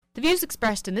The views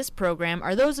expressed in this program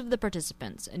are those of the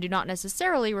participants and do not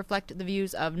necessarily reflect the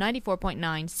views of 94.9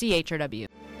 CHRW.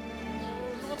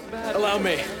 Allow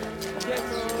me.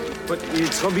 But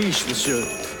it's rubbish, monsieur.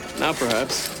 Now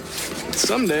perhaps. But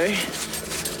someday,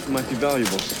 it might be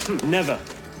valuable. Never.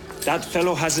 That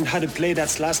fellow hasn't had a play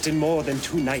that's lasted more than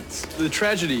 2 nights. The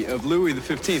tragedy of Louis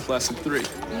XV lasted 3.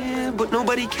 Yeah, but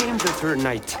nobody came the 3rd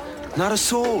night. Not a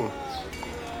soul.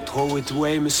 Throw it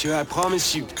away, monsieur, I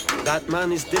promise you. That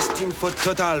man is destined for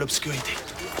total obscurity.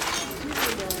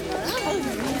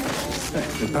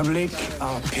 The public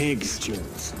are pigs,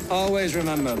 Jules. Always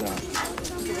remember that.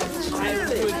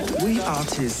 We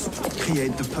artists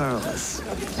create the pearls,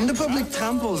 and the public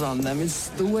tramples on them. It's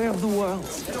the way of the world.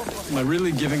 Am I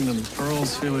really giving them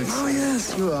pearls, Felix? Oh,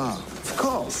 yes, you are. Of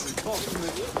course.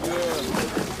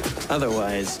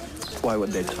 Otherwise, why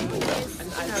would they tumble down?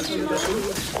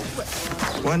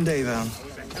 One day, Van,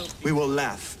 we will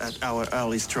laugh at our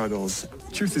early struggles.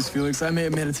 Truth is, Felix, I may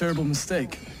have made a terrible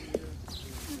mistake.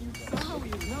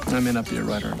 I may not be a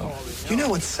writer at all. You know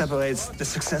what separates the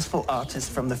successful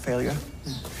artist from the failure?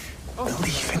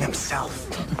 Belief in himself.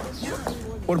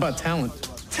 What about talent?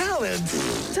 Talent!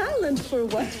 Talent for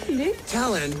what, Philippe?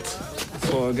 Talent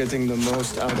for getting the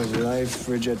most out of life,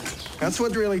 Bridget. That's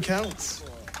what really counts.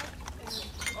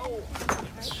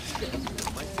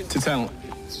 To talent.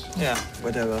 Yeah,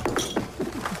 whatever.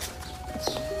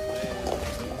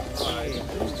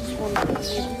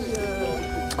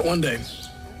 One day,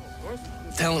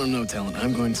 talent or no talent,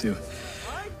 I'm going to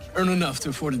earn enough to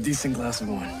afford a decent glass of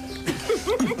wine.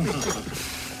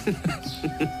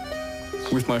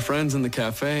 With my friends in the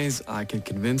cafes, I could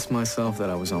convince myself that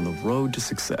I was on the road to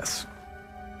success.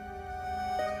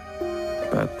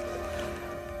 But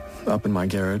up in my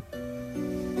garret,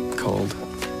 cold,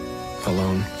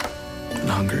 alone, and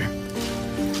hungry,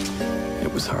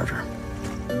 it was harder.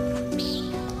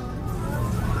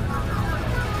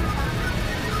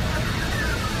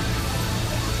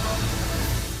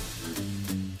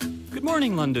 Good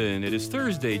morning, London. It is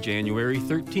Thursday, January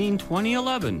 13,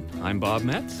 2011. I'm Bob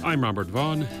Metz. I'm Robert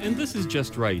Vaughn. And this is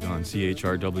Just Right on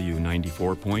CHRW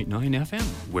 94.9 FM.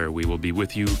 Where we will be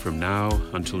with you from now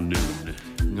until noon.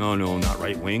 No, not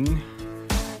right wing.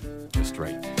 Just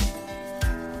right.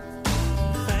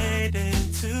 Fade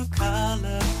into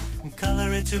color, and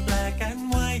color into black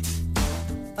and white.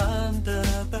 Under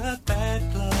the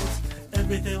bedclothes,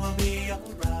 everything will be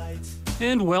alright.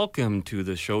 And welcome to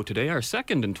the show today, our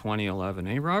second in 2011,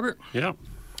 eh, Robert? Yeah.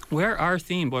 Where our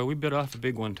theme, boy, we bit off a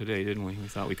big one today, didn't we? We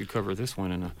thought we could cover this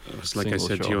one in a It's like I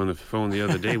said to you on the phone the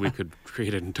other day, we could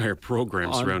create an entire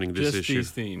program surrounding this issue.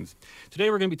 Just these themes. Today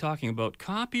we're going to be talking about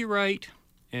copyright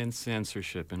and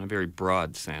censorship in a very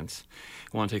broad sense.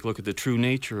 We want to take a look at the true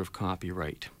nature of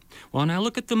copyright. Well, now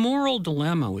look at the moral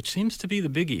dilemma, which seems to be the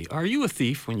biggie. Are you a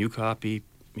thief when you copy,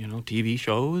 TV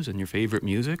shows and your favorite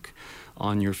music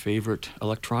on your favorite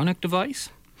electronic device?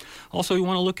 Also, we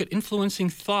want to look at influencing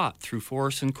thought through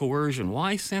force and coercion.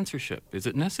 Why censorship? Is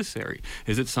it necessary?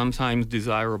 Is it sometimes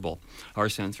desirable? Are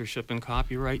censorship and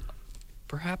copyright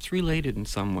perhaps related in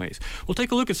some ways? We'll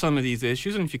take a look at some of these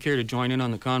issues, and if you care to join in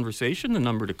on the conversation, the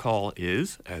number to call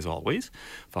is, as always,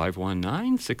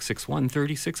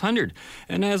 519-661-3600.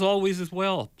 And as always as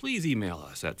well, please email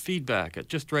us at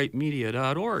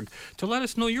feedback@justrightmedia.org to let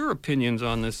us know your opinions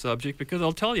on this subject, because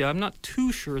I'll tell you, I'm not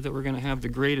too sure that we're going to have the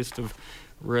greatest of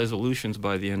resolutions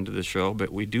by the end of the show,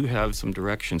 but we do have some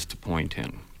directions to point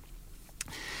in.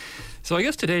 So I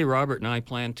guess today Robert and I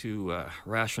plan to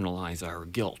rationalize our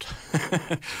guilt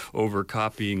over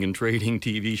copying and trading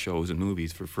TV shows and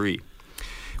movies for free.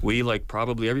 We, like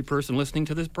probably every person listening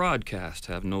to this broadcast,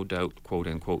 have no doubt,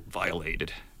 quote-unquote,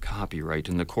 violated copyright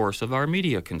in the course of our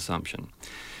media consumption.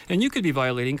 And you could be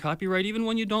violating copyright even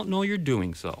when you don't know you're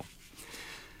doing so.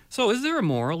 So is there a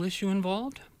moral issue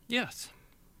involved? Yes,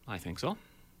 I think so.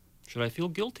 Should I feel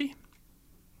guilty?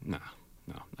 No,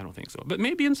 I don't think so. But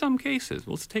maybe in some cases.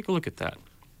 Let's take a look at that.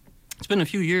 It's been a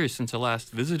few years since I last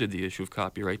visited the issue of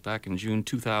copyright, back in June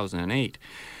 2008,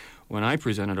 when I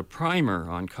presented a primer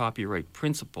on copyright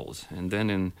principles, and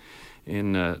then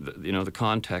in the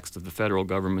context of the federal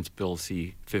government's Bill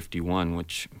C-51,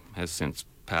 which has since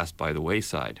passed by the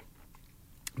wayside.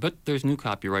 But there's new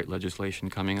copyright legislation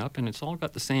coming up, and it's all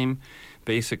got the same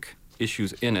basic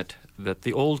issues in it that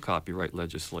the old copyright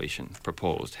legislation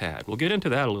proposed had. We'll get into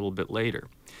that a little bit later.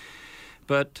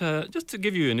 But just to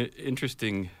give you an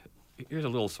interesting, here's a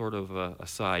little sort of a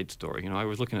side story. I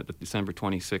was looking at the December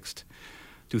 26th,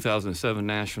 2007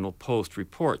 National Post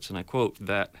reports, and I quote,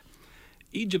 that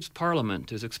Egypt's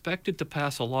parliament is expected to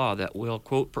pass a law that will,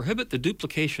 quote, prohibit the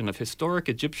duplication of historic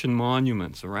Egyptian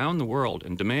monuments around the world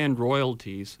and demand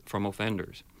royalties from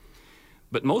offenders.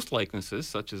 But most likenesses,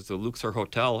 such as the Luxor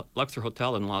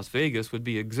Hotel in Las Vegas, would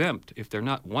be exempt if they're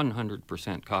not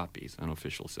 100% copies, an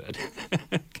official said.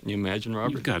 Can you imagine,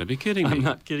 Robert? You've got to be kidding me. I'm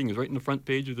not kidding. It's right in the front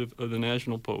page of the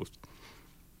National Post.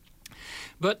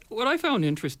 But what I found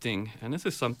interesting, and this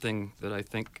is something that I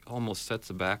think almost sets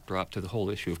a backdrop to the whole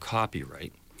issue of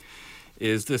copyright,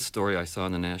 is this story I saw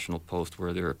in the National Post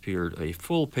where there appeared a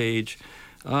full-page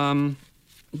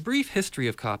brief history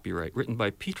of copyright written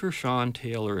by Peter Sean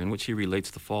Taylor, in which he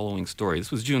relates the following story.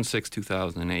 This was June 6,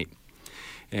 2008.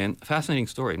 And a fascinating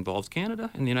story. It involves Canada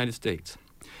and the United States.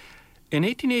 In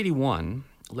 1881,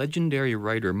 legendary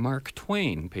writer Mark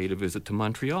Twain paid a visit to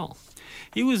Montreal.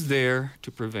 He was there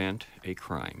to prevent a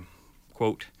crime.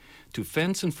 Quote, to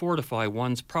fence and fortify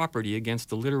one's property against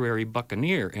the literary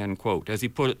buccaneer, end quote, as he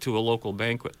put it to a local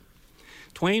banquet.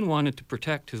 Twain wanted to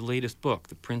protect his latest book,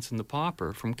 The Prince and the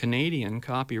Pauper, from Canadian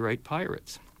copyright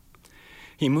pirates.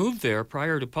 He moved there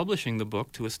prior to publishing the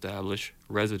book to establish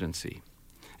residency,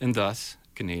 and thus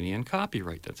Canadian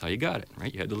copyright. That's how you got it,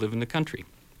 right? You had to live in the country.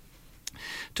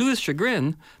 To his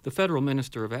chagrin, the federal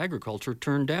minister of agriculture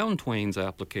turned down Twain's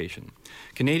application.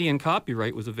 Canadian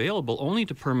copyright was available only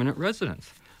to permanent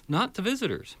residents, not to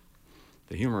visitors.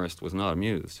 The humorist was not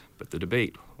amused, but the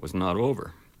debate was not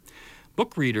over.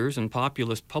 Book readers and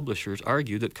populist publishers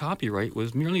argued that copyright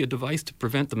was merely a device to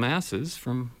prevent the masses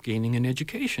from gaining an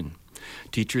education.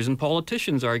 Teachers and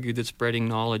politicians argued that spreading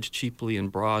knowledge cheaply and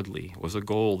broadly was a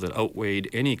goal that outweighed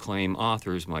any claim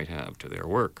authors might have to their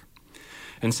work.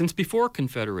 And since before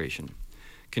Confederation,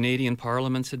 Canadian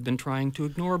parliaments had been trying to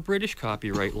ignore British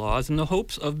copyright laws in the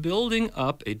hopes of building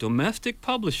up a domestic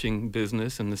publishing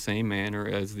business in the same manner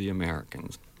as the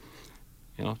Americans.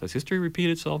 You know, does history repeat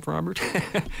itself, Robert? As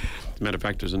a matter of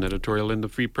fact, there's an editorial in the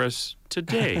Free Press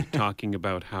today talking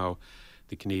about how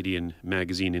the Canadian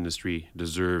magazine industry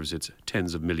deserves its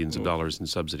tens of millions of dollars in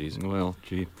subsidies. Well,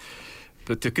 gee.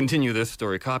 But to continue this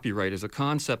story, copyright is a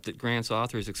concept that grants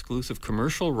authors exclusive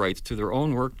commercial rights to their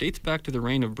own work, dates back to the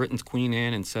reign of Britain's Queen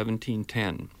Anne in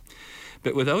 1710.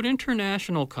 But without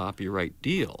international copyright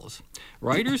deals,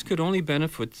 writers could only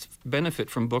benefit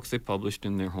from books they published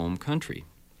in their home country.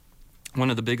 One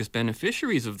of the biggest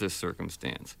beneficiaries of this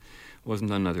circumstance was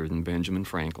none other than Benjamin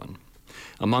Franklin.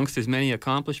 Amongst his many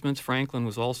accomplishments, Franklin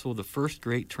was also the first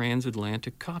great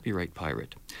transatlantic copyright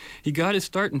pirate. He got his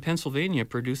start in Pennsylvania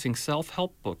producing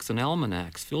self-help books and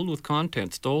almanacs filled with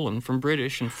content stolen from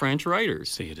British and French writers.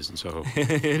 Say it isn't so.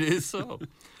 It is so.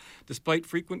 Despite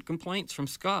frequent complaints from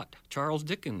Scott, Charles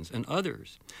Dickens, and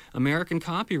others, American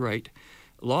copyright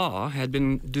law had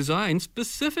been designed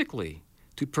specifically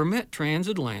to permit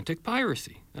transatlantic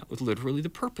piracy. That was literally the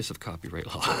purpose of copyright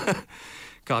law.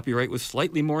 Copyright was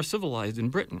slightly more civilized in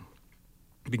Britain.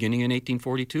 Beginning in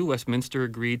 1842, Westminster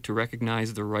agreed to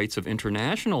recognize the rights of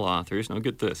international authors, now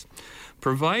get this,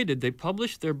 provided they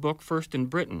published their book first in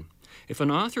Britain. If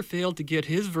an author failed to get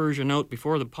his version out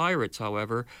before the pirates,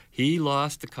 however, he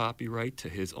lost the copyright to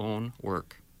his own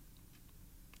work.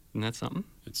 Isn't that something?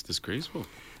 It's disgraceful.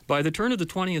 By the turn of the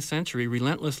 20th century,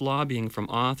 relentless lobbying from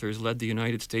authors led the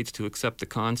United States to accept the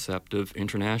concept of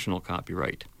international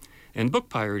copyright, and book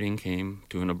pirating came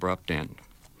to an abrupt end.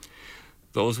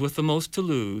 Those with the most to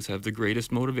lose have the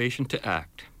greatest motivation to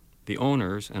act. The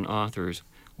owners and authors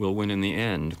will win in the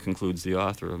end, concludes the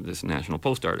author of this National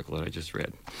Post article that I just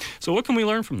read. So what can we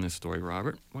learn from this story,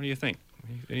 Robert? What do you think?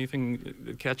 Anything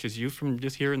that catches you from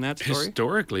just hearing that story?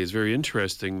 Historically, it's very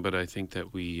interesting, but I think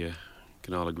that we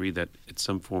can all agree that in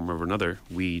some form or another,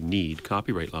 we need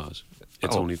copyright laws.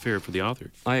 It's only fair for the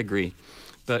author. I agree.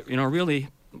 But, you know, really,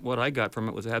 what I got from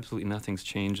it was absolutely nothing's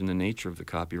changed in the nature of the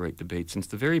copyright debate since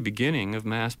the very beginning of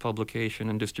mass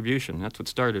publication and distribution. That's what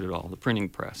started it all, the printing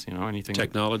press, you know, anything.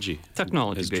 Technology has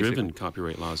basically driven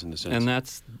copyright laws in the sense. And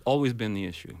that's always been the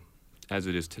issue, as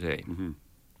it is today. Mm-hmm.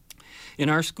 In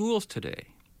our schools today,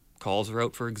 calls are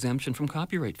out for exemption from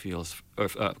copyright fees,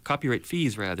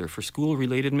 for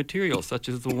school-related materials, such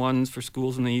as the ones for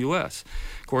schools in the U.S.,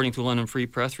 according to a London Free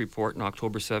Press report on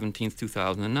October 17,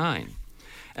 2009.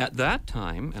 At that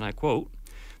time, and I quote,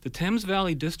 the Thames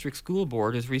Valley District School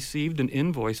Board has received an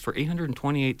invoice for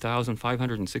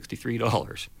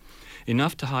 $828,563,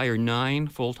 enough to hire 9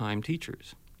 full-time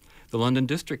teachers. The London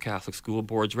District Catholic School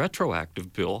Board's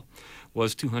retroactive bill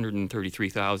was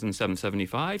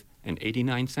 $233,775 and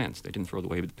 89 cents. They didn't throw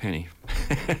away the penny.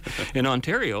 In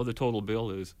Ontario, the total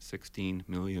bill is $16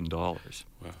 million. Wow.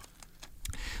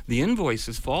 The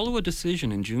invoices follow a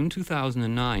decision in June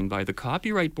 2009 by the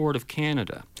Copyright Board of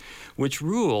Canada, which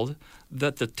ruled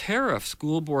that the tariff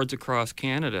school boards across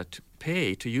Canada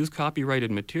pay to use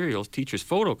copyrighted materials teachers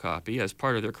photocopy as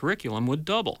part of their curriculum would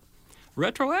double.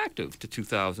 retroactive to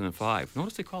 2005.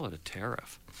 Notice they call it a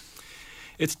tariff.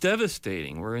 It's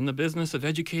devastating. We're in the business of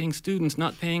educating students,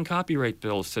 not paying copyright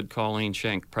bills, said Colleen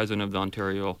Schenk, president of the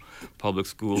Ontario Public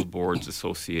School Boards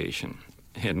Association,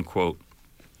 end quote.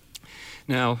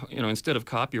 Now, instead of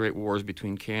copyright wars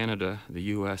between Canada, the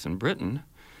U.S., and Britain,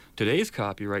 today's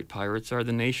copyright pirates are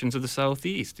the nations of the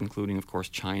Southeast, including, of course,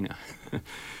 China,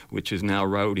 which is now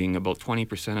routing about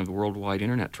 20% of the worldwide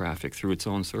internet traffic through its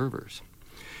own servers.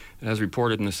 As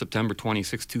reported in the September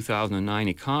 26, 2009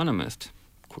 Economist,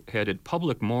 headed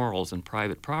Public Morals and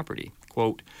Private Property,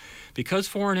 quote, because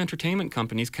foreign entertainment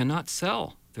companies cannot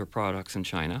sell their products in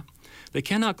China, they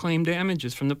cannot claim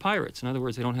damages from the pirates. In other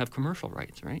words, they don't have commercial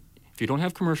rights, right? If you don't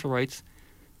have commercial rights,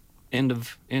 end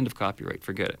of copyright,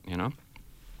 forget it,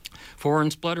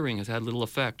 Foreign spluttering has had little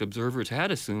effect. Observers had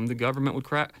assumed the government would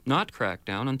not crack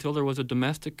down until there was a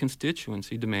domestic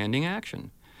constituency demanding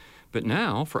action. But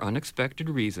now, for unexpected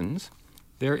reasons,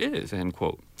 there is, end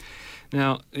quote.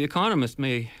 Now, The Economist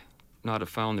may not have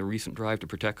found the recent drive to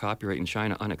protect copyright in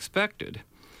China unexpected,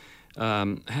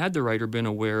 had the writer been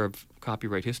aware of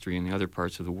copyright history in the other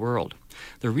parts of the world.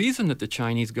 The reason that the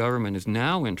Chinese government is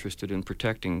now interested in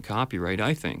protecting copyright,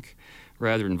 I think,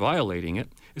 rather than violating it,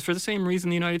 is for the same reason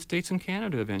the United States and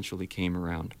Canada eventually came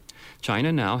around.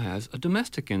 China now has a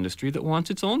domestic industry that wants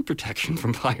its own protection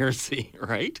from piracy,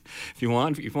 right? If you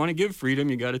want to give freedom,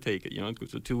 you got to take it.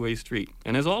 It's a two-way street.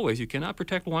 And as always, you cannot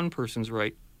protect one person's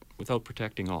right without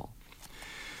protecting all.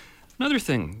 Another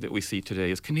thing that we see today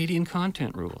is Canadian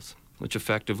content rules, which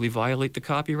effectively violate the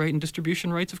copyright and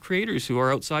distribution rights of creators who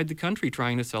are outside the country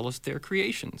trying to sell us their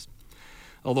creations.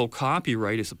 Although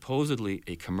copyright is supposedly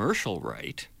a commercial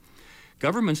right,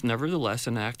 governments nevertheless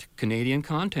enact Canadian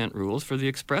content rules for the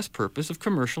express purpose of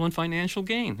commercial and financial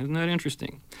gain. Isn't that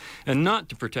interesting? And not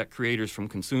to protect creators from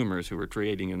consumers who are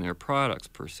trading in their products,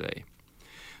 per se.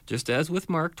 Just as with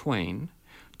Mark Twain,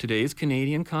 today's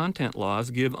Canadian content laws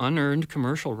give unearned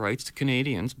commercial rights to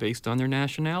Canadians based on their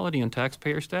nationality and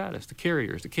taxpayer status, the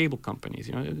carriers, the cable companies.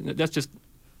 That's just,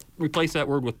 replace that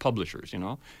word with publishers,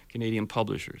 Canadian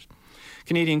publishers.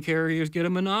 Canadian carriers get a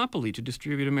monopoly to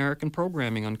distribute American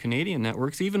programming on Canadian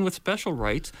networks, even with special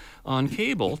rights on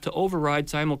cable to override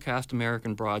simulcast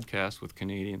American broadcasts with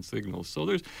Canadian signals. So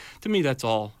to me, that's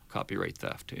all copyright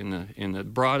theft in the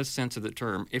broadest sense of the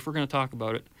term. If we're going to talk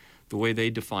about it the way they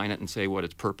define it and say what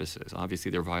its purpose is.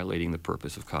 Obviously, they're violating the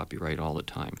purpose of copyright all the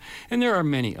time. And there are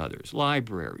many others,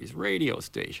 libraries, radio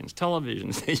stations,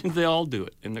 television stations, they all do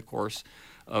it in the course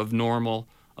of normal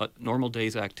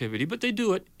day's activity, but they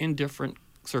do it in different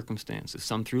circumstances,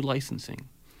 some through licensing,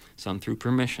 some through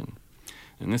permission.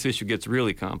 And this issue gets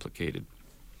really complicated.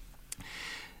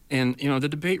 And, the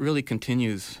debate really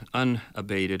continues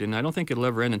unabated, and I don't think it'll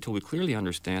ever end until we clearly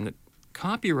understand that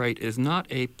copyright is not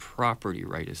a property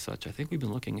right as such. I think we've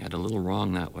been looking at it a little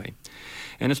wrong that way.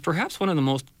 And it's perhaps one of the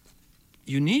most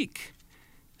unique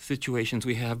situations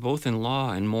we have both in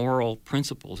law and moral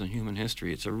principles in human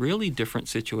history. It's a really different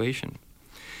situation.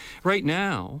 Right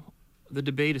now, the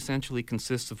debate essentially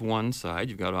consists of one side,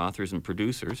 you've got authors and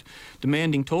producers,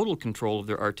 demanding total control of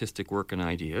their artistic work and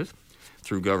ideas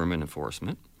through government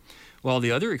enforcement, while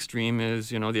the other extreme is,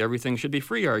 the everything should be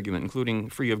free argument, including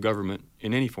free of government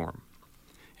in any form.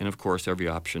 And of course, every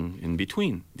option in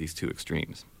between these two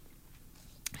extremes.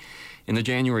 In the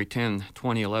January 10,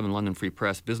 2011 London Free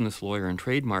Press business lawyer and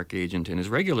trademark agent, in his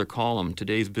regular column,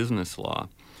 Today's Business Law,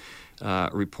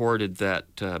 reported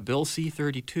that Bill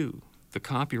C-32, the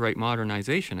Copyright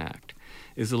Modernization Act,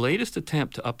 is the latest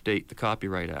attempt to update the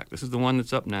Copyright Act. This is the one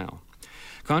that's up now.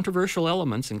 Controversial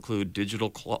elements include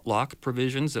digital lock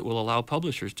provisions that will allow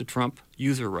publishers to trump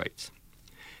user rights.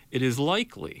 It is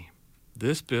likely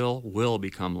this bill will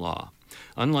become law,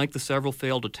 unlike the several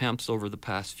failed attempts over the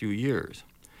past few years.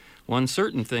 One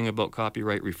certain thing about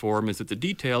copyright reform is that the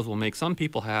details will make some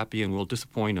people happy and will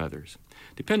disappoint others,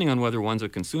 depending on whether one's a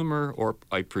consumer or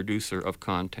a producer of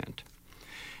content.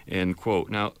 End quote.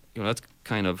 Now, that's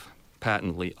kind of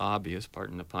patently obvious,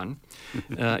 pardon the pun,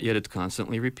 yet it's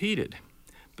constantly repeated.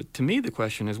 But to me, the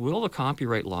question is, will the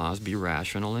copyright laws be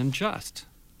rational and just?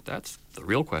 That's the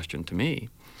real question to me.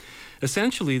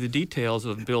 Essentially, the details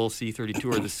of Bill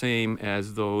C-32 are the same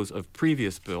as those of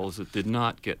previous bills that did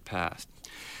not get passed.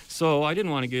 So I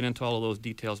didn't want to get into all of those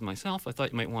details myself. I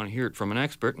thought you might want to hear it from an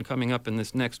expert. And coming up in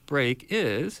this next break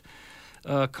is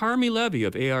Carmi Levy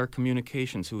of AR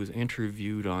Communications, who was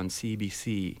interviewed on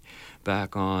CBC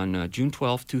back on June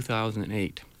 12,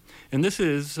 2008. And this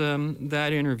is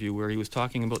that interview where he was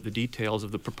talking about the details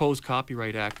of the proposed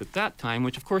Copyright Act at that time,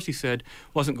 which of course he said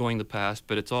wasn't going to pass,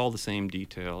 but it's all the same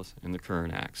details in the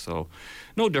current act. So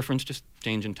no difference, just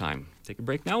change in time. Take a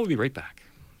break now. We'll be right back.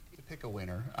 pick a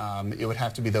winner, it would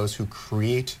have to be those who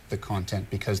create the content,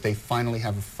 because they finally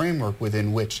have a framework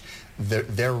within which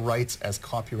their rights as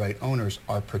copyright owners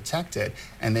are protected,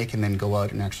 and they can then go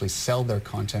out and actually sell their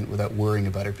content without worrying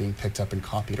about it being picked up and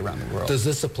copied around the world. Does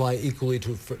this apply equally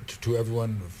to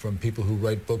everyone, from people who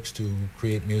write books to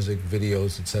create music,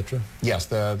 videos, etc.? Yes,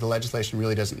 the legislation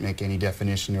really doesn't make any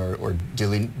definition or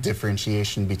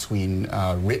differentiation between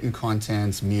written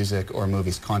content, music, or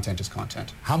movies. Content is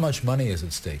content. How much money is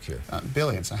at stake here?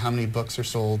 Billions. How many books are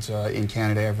sold in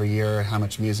Canada every year? How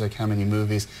much music? How many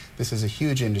movies? This is a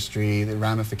huge industry. The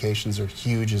ramifications are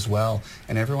huge as well,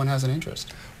 and everyone has an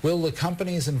interest. Will the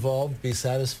companies involved be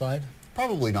satisfied?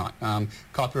 Probably not.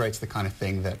 Copyright's the kind of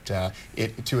thing that,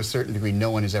 to a certain degree, no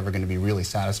one is ever going to be really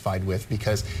satisfied with,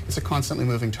 because it's a constantly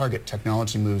moving target.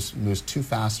 Technology moves too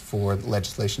fast for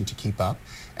legislation to keep up,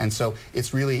 and so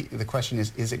it's really, the question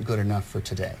is it good enough for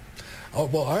today? Oh,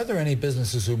 well, are there any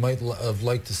businesses who might have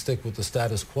liked to stick with the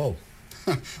status quo?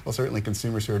 Well, certainly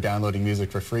consumers who are downloading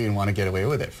music for free and want to get away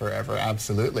with it forever,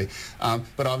 absolutely.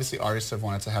 But obviously artists have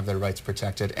wanted to have their rights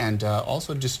protected, and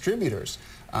also distributors.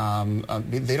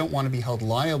 They don't want to be held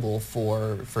liable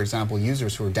for example,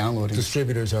 users who are downloading.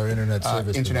 Distributors are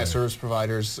internet service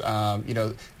providers. You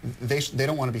know, they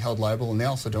don't want to be held liable, and they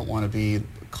also don't want to be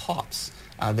cops.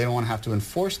 They don't want to have to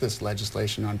enforce this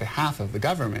legislation on behalf of the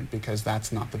government, because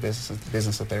that's not the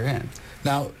business that they're in.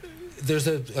 Now, there's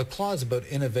a clause about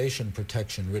innovation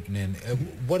protection written in.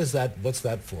 What is that? What's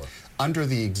that for? Under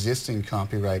the existing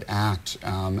Copyright Act,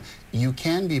 you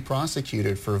can be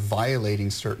prosecuted for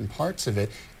violating certain parts of it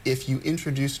if you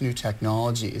introduce new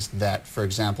technologies that, for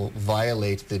example,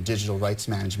 violate the digital rights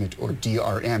management, or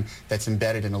DRM, that's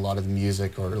embedded in a lot of the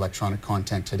music or electronic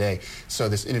content today. So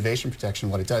this innovation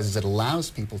protection, what it does is it allows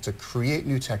people to create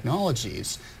new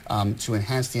technologies to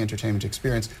enhance the entertainment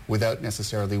experience without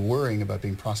necessarily worrying about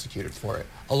being prosecuted for it.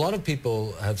 A lot of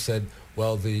people have said,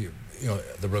 well, the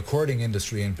recording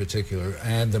industry in particular,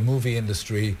 and the movie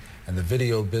industry and the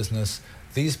video business,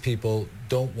 these people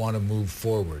don't want to move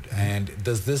forward. And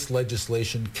does this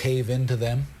legislation cave into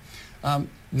them?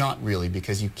 Not really,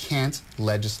 because you can't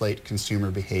legislate consumer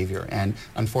behavior. And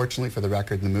unfortunately, for the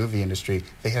record, in the movie industry,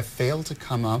 they have failed to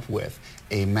come up with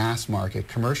a mass market,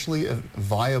 commercially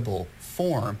viable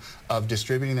form of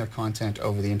distributing their content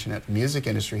over the internet. The music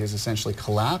industry has essentially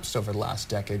collapsed over the last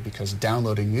decade because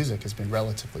downloading music has been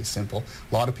relatively simple.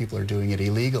 A lot of people are doing it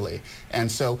illegally. And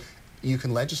so you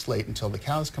can legislate until the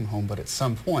cows come home, but at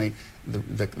some point,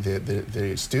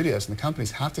 the studios and the companies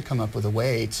have to come up with a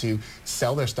way to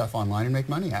sell their stuff online and make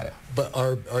money at it. But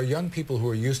are young people who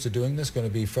are used to doing this going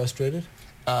to be frustrated?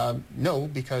 No,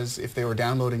 because if they were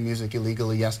downloading music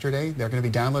illegally yesterday, they're going to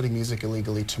be downloading music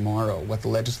illegally tomorrow. What the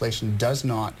legislation does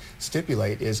not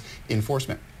stipulate is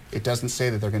enforcement. It doesn't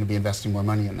say that they're going to be investing more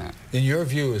money in that. In your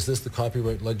view, is this the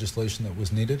copyright legislation that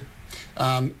was needed?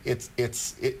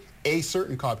 A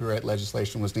certain copyright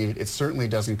legislation was needed. It certainly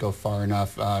doesn't go far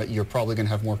enough. You're probably going to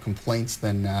have more complaints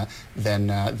than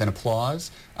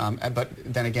applause. But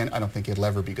then again, I don't think it'll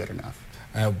ever be good enough.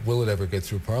 Will it ever get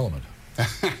through Parliament?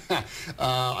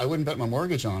 I wouldn't bet my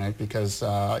mortgage on it, because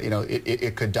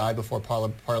it could die before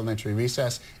parliamentary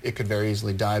recess. It could very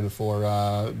easily die before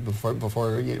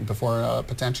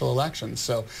potential elections.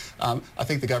 So I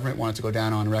think the government wanted to go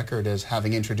down on record as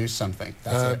having introduced something.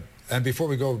 That's it. And before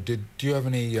we go, do you have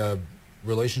any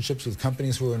relationships with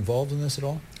companies who are involved in this at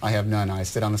all? I have none. I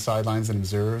sit on the sidelines and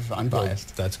observe,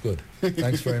 unbiased. Well, that's good.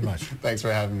 Thanks very much. Thanks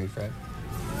for having me, Fred.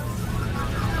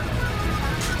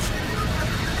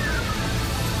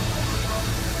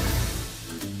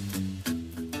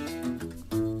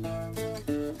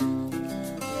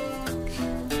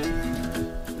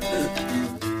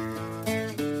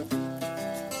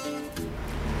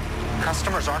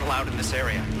 Customers aren't allowed in this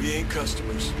area. We ain't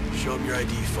customers. Show them your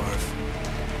ID, Farf.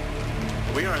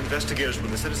 We are investigators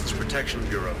with the Citizens Protection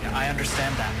Bureau. Yeah, I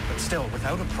understand that, but still,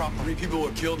 without a proper... 3 people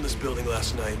were killed in this building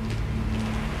last night.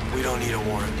 We don't need a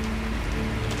warrant.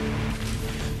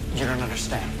 You don't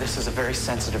understand. This is a very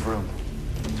sensitive room.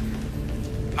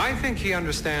 I think he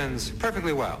understands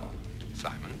perfectly well,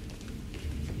 Simon.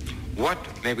 What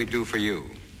may we do for you,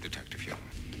 Detective Young?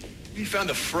 We found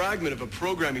a fragment of a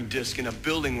programming disk in a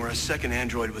building where a second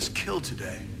android was killed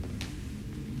today.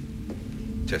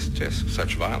 Just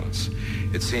such violence.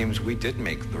 It seems we did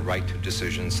make the right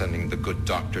decision sending the good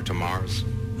doctor to Mars.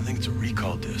 I think it's a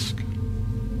recall disk.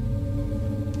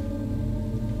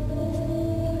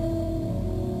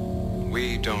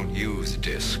 We don't use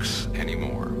disks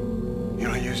anymore. You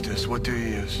don't use disks. What do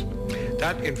you use?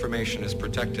 That information is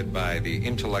protected by the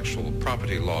Intellectual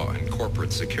Property Law and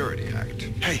Corporate Security Act.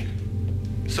 Hey,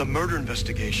 it's a murder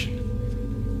investigation.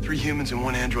 3 humans and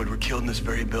 1 android were killed in this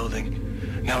very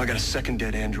building. Now I got a second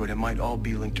dead android. It might all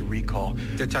be linked to recall.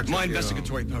 Detective, My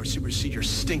investigatory powers supersede your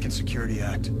stinking Security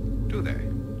Act. Do they?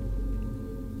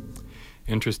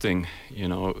 Interesting, you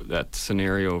know, that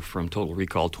scenario from Total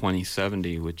Recall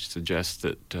 2070, which suggests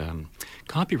that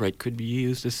copyright could be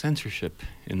used as censorship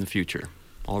in the future.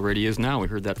 Already is now. We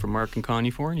heard that from Mark and Connie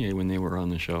Fournier when they were on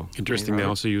the show. Interesting, they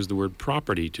also use the word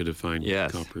property to define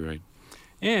Yes. copyright.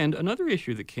 And another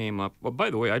issue that came up, well,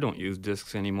 by the way, I don't use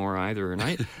discs anymore either.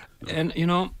 And you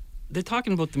know, they're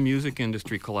talking about the music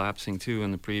industry collapsing too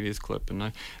in the previous clip. And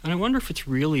I wonder if it's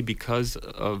really because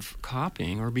of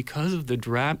copying or because of the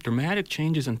dramatic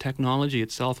changes in technology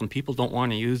itself and people don't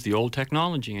want to use the old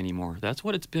technology anymore. That's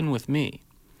what it's been with me.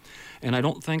 And I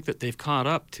don't think that they've caught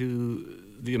up to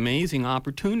the amazing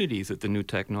opportunities that the new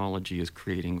technology is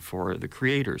creating for the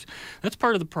creators. That's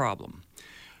part of the problem.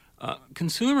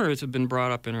 Consumers have been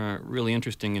brought up in a really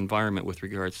interesting environment with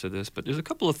regards to this, but there's a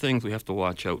couple of things we have to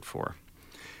watch out for.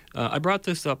 I brought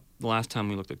this up the last time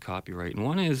we looked at copyright, and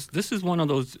one is, this is one of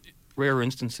those rare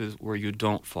instances where you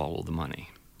don't follow the money,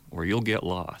 or you'll get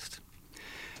lost.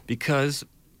 Because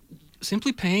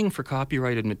simply paying for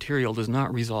copyrighted material does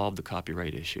not resolve the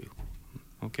copyright issue.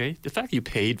 Okay? The fact you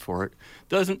paid for it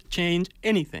doesn't change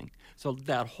anything. So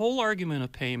that whole argument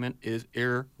of payment is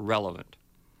irrelevant.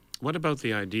 What about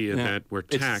the idea that we're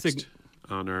taxed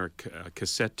on our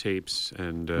cassette tapes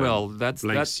and blank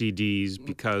CDs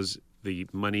because the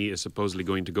money is supposedly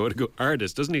going to go to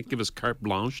artists? Doesn't it give us carte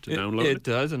blanche to download it? It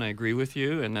does, and I agree with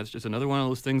you, and that's just another one of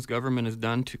those things government has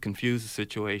done to confuse the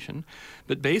situation.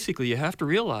 But basically, you have to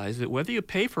realize that whether you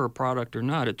pay for a product or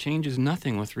not, it changes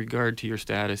nothing with regard to your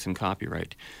status in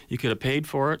copyright. You could have paid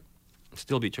for it,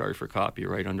 still be charged for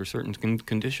copyright under certain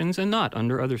conditions and not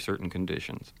under other certain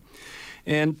conditions.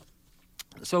 And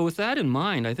so with that in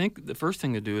mind, I think the first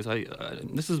thing to do is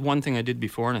this is one thing I did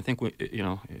before, and I think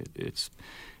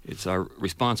it's our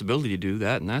responsibility to do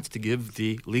that, and that's to give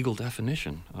the legal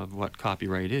definition of what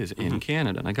copyright is in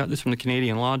Canada. And I got this from the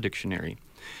Canadian Law Dictionary.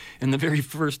 And the very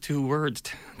first 2 words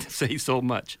to say so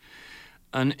much.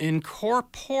 An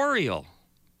incorporeal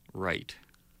right.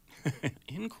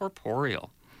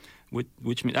 Incorporeal.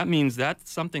 Which that means that's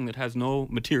something that has no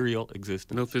material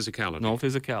existence. No physicality. No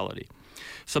physicality.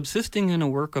 Subsisting in a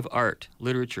work of art,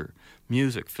 literature,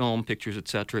 music, film, pictures,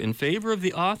 etc., in favor of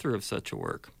the author of such a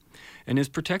work, and is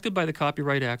protected by the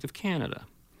Copyright Act of Canada.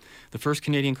 The first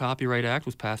Canadian Copyright Act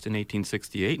was passed in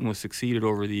 1868 and was succeeded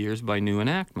over the years by new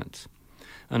enactments.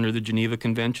 Under the Geneva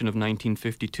Convention of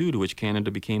 1952, to which Canada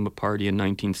became a party in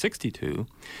 1962,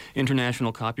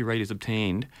 international copyright is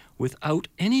obtained without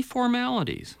any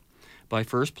formalities by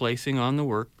first placing on the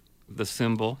work the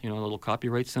symbol, you know, a little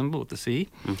copyright symbol with the C,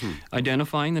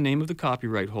 identifying the name of the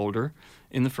copyright holder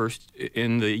in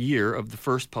the year of the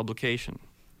first publication.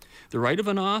 The right of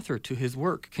an author to his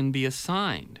work can be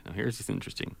assigned. Now here's this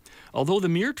interesting. Although the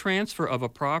mere transfer of a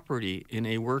property in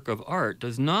a work of art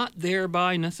does not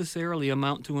thereby necessarily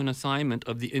amount to an assignment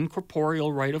of the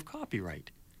incorporeal right of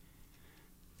copyright.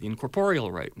 The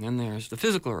incorporeal right, and then there's the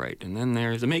physical right, and then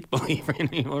there's the make-believe.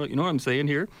 You know what I'm saying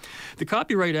here? The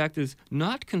Copyright Act is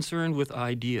not concerned with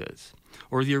ideas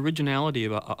or the originality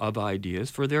of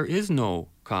ideas, for there is no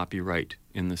copyright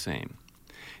in the same.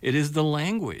 It is the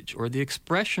language or the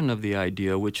expression of the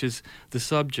idea which is the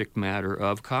subject matter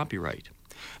of copyright.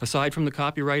 Aside from the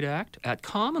Copyright Act, at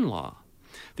common law,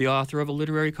 the author of a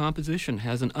literary composition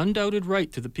has an undoubted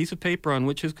right to the piece of paper on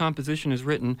which his composition is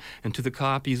written and to the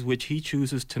copies which he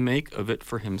chooses to make of it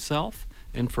for himself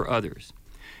and for others.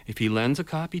 If he lends a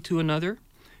copy to another,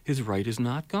 his right is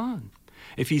not gone.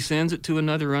 If he sends it to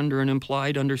another under an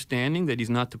implied understanding that he's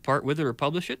not to part with it or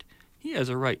publish it, he has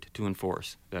a right to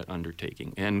enforce that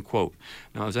undertaking, end quote.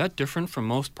 Now, is that different from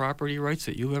most property rights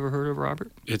that you've ever heard of,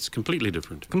 Robert? It's completely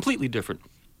different. Completely different.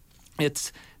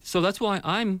 So that's why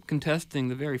I'm contesting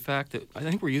the very fact that I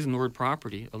think we're using the word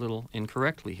property a little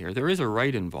incorrectly here. There is a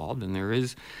right involved, and there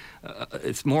is,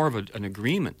 it's more of an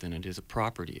agreement than it is a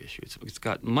property issue. It's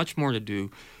got much more to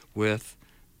do with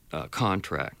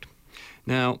contract.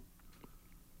 Now,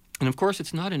 and of course,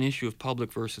 it's not an issue of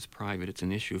public versus private. It's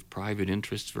an issue of private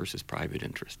interests versus private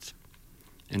interests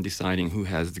and deciding who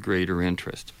has the greater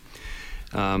interest.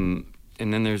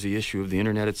 And then there's the issue of the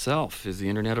Internet itself. Is the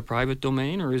Internet a private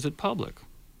domain or is it public?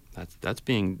 That's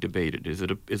being debated. Is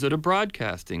it a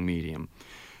broadcasting medium,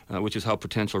 which is how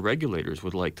potential regulators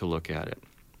would like to look at it.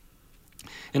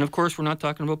 And of course, we're not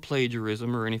talking about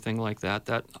plagiarism or anything like that.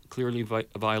 That clearly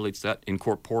violates that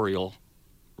incorporeal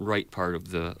right part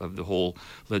of the whole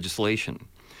legislation.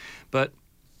 But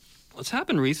what's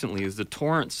happened recently is the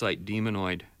torrent site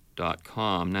Demonoid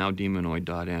Demonoid.com, now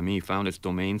Demonoid.me, found its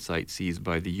domain site seized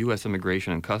by the U.S.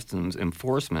 Immigration and Customs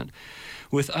Enforcement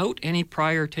without any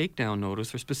prior takedown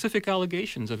notice or specific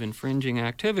allegations of infringing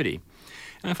activity.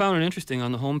 And I found it interesting,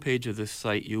 on the homepage of this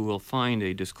site you will find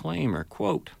a disclaimer,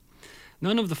 quote,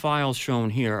 "None of the files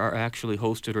shown here are actually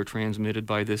hosted or transmitted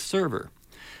by this server.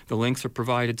 The links are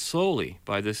provided solely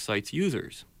by this site's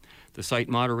users. The site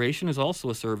moderation is also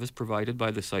a service provided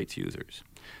by the site's users.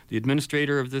 The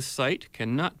administrator of this site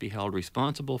cannot be held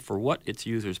responsible for what its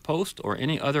users post or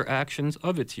any other actions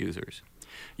of its users.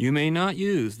 You may not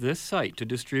use this site to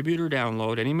distribute or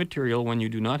download any material when you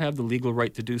do not have the legal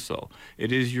right to do so.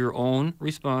 It is your own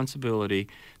responsibility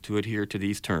to adhere to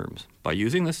these terms. By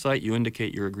using this site, you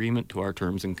indicate your agreement to our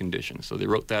terms and conditions." So they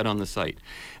wrote that on the site.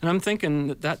 And I'm thinking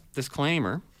that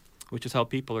disclaimer, which is how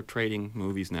people are trading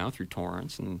movies now through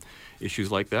torrents and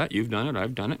issues like that. You've done it,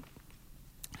 I've done it.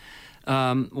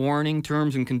 Warning,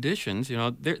 terms and conditions,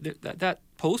 that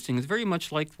posting is very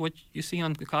much like what you see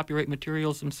on the copyright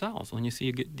materials themselves. When you see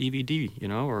a DVD,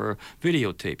 or a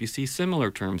videotape, you see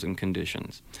similar terms and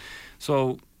conditions.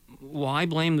 So why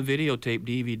blame the videotape,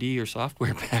 DVD, or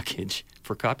software package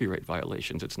for copyright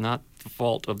violations? It's not the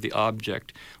fault of the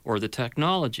object or the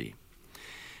technology.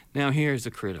 Now here's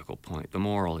the critical point, the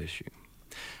moral issue.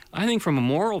 I think from a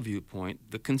moral viewpoint,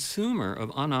 the consumer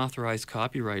of unauthorized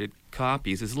copyrighted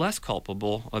copies is less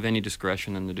culpable of any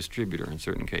discretion than the distributor in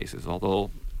certain cases,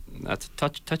 although that's a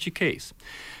touchy case.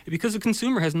 Because the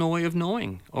consumer has no way of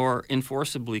knowing or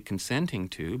enforceably consenting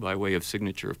to, by way of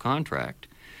signature of contract,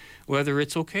 whether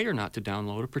it's okay or not to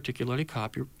download a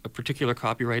particular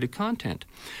copyrighted content.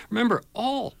 Remember,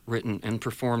 all written and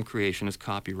performed creation is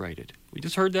copyrighted. We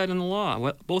just heard that in the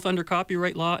law, both under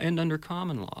copyright law and under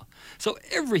common law. So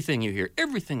everything you hear,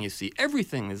 everything you see,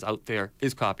 everything is out there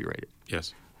is copyrighted.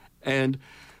 Yes.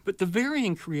 But the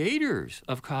varying creators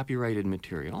of copyrighted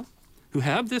material, who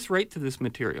have this right to this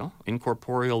material,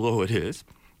 incorporeal though it is,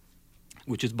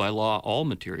 which is by law all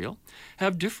material,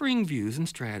 have differing views and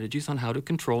strategies on how to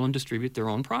control and distribute their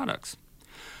own products.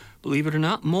 Believe it or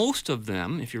not, most of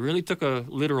them, if you really took a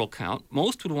literal count,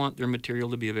 most would want their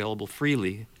material to be available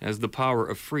freely as the power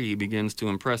of free begins to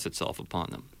impress itself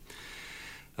upon them.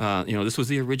 This was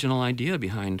the original idea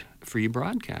behind free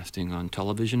broadcasting on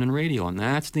television and radio, and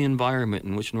that's the environment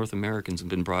in which North Americans have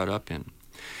been brought up in.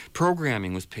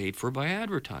 Programming was paid for by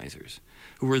advertisers,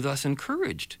 who were thus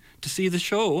encouraged to see the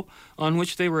show on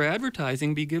which they were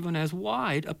advertising be given as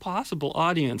wide a possible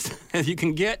audience as you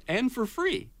can get, and for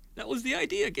free. That was the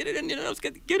idea. Get it in,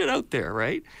 get it out there,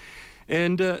 right?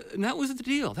 And that was the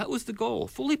deal. That was the goal.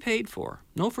 Fully paid for.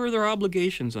 No further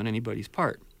obligations on anybody's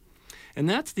part. And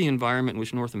that's the environment in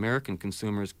which North American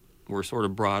consumers were sort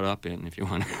of brought up in, if you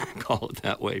want to call it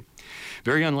that way.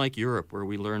 Very unlike Europe, where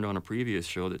we learned on a previous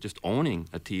show that just owning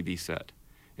a TV set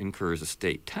incurs a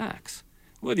state tax,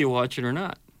 whether you watch it or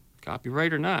not,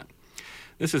 copyright or not.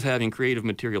 This is having creative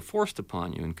material forced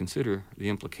upon you, and consider the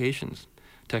implications.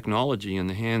 Technology in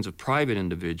the hands of private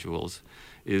individuals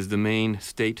is the main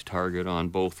state target on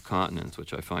both continents,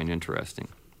 which I find interesting.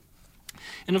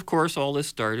 And of course, all this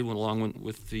started along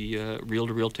with the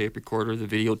reel-to-reel tape recorder, the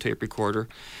video tape recorder,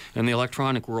 and the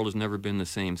electronic world has never been the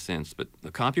same since. But the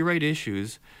copyright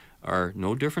issues are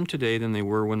no different today than they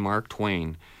were when Mark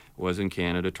Twain was in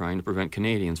Canada trying to prevent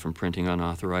Canadians from printing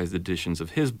unauthorized editions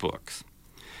of his books.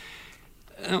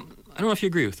 I don't know if you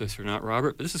agree with this or not,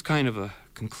 Robert, but this is kind of a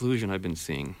conclusion I've been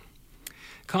seeing.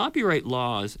 Copyright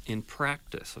laws in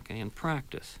practice,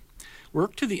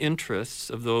 work to the interests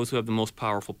of those who have the most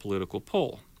powerful political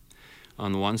pull.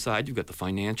 On the one side, you've got the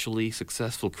financially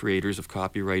successful creators of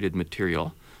copyrighted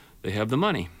material. They have the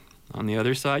money. On the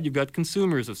other side, you've got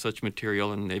consumers of such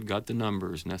material, and they've got the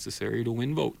numbers necessary to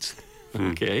win votes.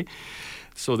 Okay?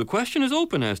 So the question is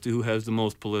open as to who has the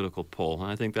most political pull,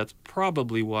 and I think that's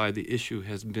probably why the issue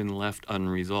has been left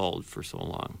unresolved for so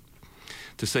long.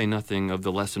 To say nothing of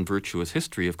the less than virtuous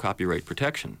history of copyright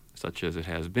protection, such as it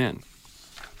has been.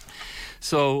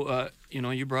 So,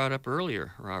 you brought up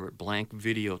earlier, Robert, blank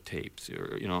videotapes,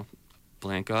 or,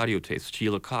 blank audio tapes.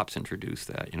 Sheila Copps introduced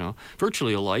that,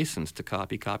 virtually a license to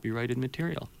copy copyrighted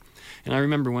material. And I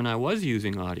remember when I was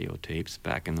using audio tapes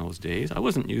back in those days, I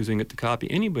wasn't using it to copy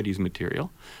anybody's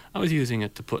material. I was using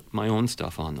it to put my own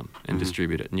stuff on them and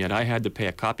distribute it. And yet I had to pay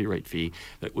a copyright fee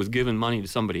that was giving money to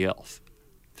somebody else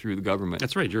through the government.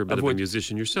 That's right. You're a bit of a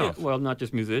musician yourself. Yeah, well, not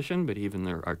just musician, but even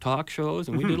our talk shows,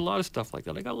 and we did a lot of stuff like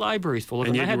that. I got libraries full of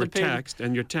them. And yet you were taxed,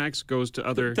 and your tax goes to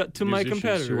other to my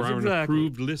competitors who are on an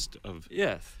approved list of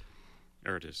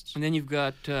artists. And then you've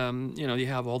got, you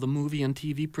have all the movie and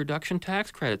TV production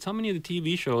tax credits. How many of the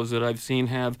TV shows that I've seen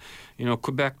have,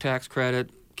 Quebec tax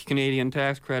credit, Canadian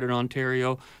tax credit in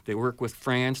Ontario. They work with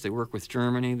France. They work with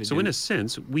Germany. So in a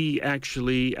sense, we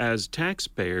actually, as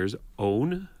taxpayers,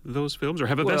 own those films or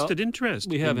have a vested interest.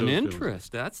 We have in an those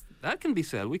interest. That can be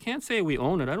said. We can't say we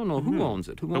own it. I don't know who owns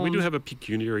it. But we do have a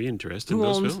pecuniary interest in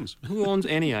those films. Who owns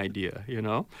any idea, you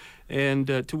know? And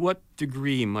to what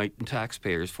degree might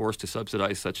taxpayers forced to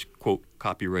subsidize such, quote,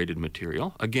 copyrighted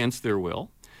material against their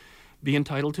will be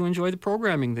entitled to enjoy the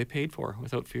programming they paid for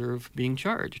without fear of being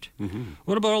charged?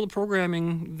 What about all the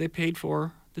programming they paid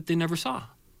for that they never saw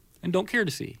and don't care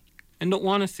to see and don't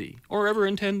want to see or ever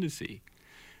intend to see?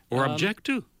 Or object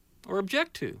to. Or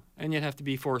object to, and yet have to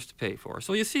be forced to pay for.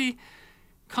 So you see,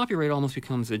 copyright almost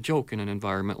becomes a joke in an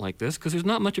environment like this because there's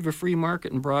not much of a free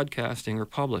market in broadcasting or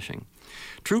publishing.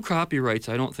 True copyrights,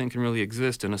 I don't think, can really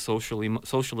exist in a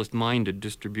socialist-minded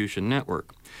distribution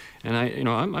network. And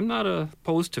I'm not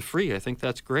opposed to free. I think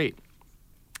that's great.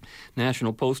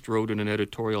 National Post wrote in an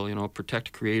editorial,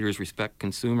 protect creators, respect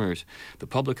consumers. The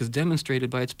public has demonstrated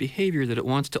by its behavior that it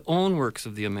wants to own works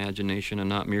of the imagination and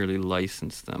not merely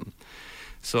license them.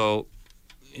 So,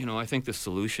 I think the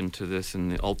solution to this in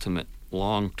the ultimate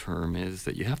long term is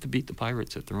that you have to beat the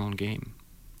pirates at their own game.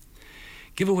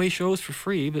 Give away shows for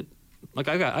free, but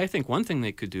I think one thing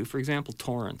they could do, for example,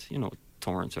 torrents. You know what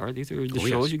torrents are. These are the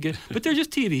shows you get, but they're just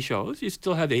TV shows. You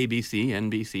still have ABC,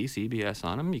 NBC, CBS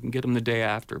on them. You can get them the day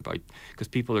after because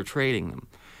people are trading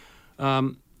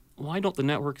them. Why don't the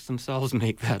networks themselves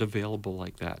make that available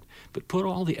like that? But put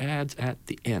all the ads at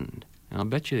the end. And I'll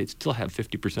bet you they'd still have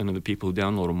 50% of the people who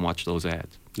download them watch those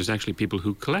ads. There's actually people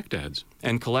who collect ads.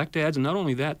 And collect ads. And not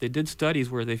only that, they did studies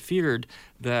where they feared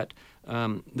that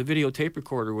the videotape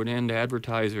recorder would end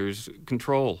advertisers'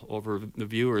 control over the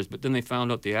viewers. But then they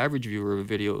found out the average viewer of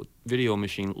a video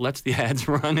machine lets the ads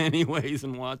run anyways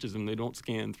and watches them. They don't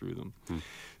scan through them.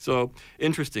 So,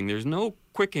 interesting. There's no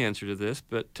quick answer to this,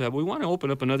 but we want to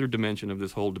open up another dimension of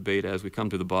this whole debate as we come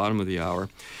to the bottom of the hour.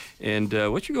 And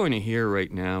what you're going to hear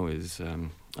right now is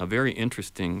a very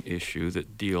interesting issue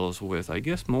that deals with, I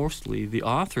guess, mostly the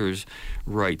author's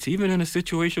rights, even in a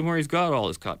situation where he's got all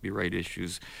his copyright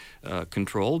issues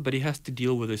controlled, but he has to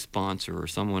deal with a sponsor or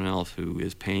someone else who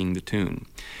is paying the tune.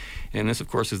 And this, of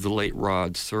course, is the late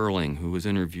Rod Serling, who was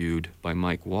interviewed by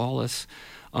Mike Wallace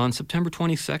on September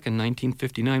 22nd,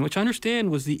 1959, which I understand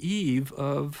was the eve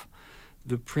of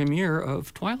the premiere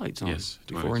of Twilight Zone,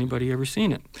 before anybody ever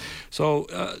seen it. So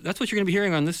that's what you're going to be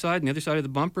hearing on this side and the other side of the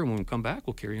bumper, and when we come back,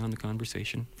 we'll carry on the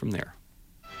conversation from there.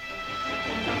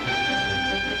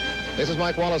 This is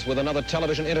Mike Wallace with another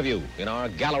television interview in our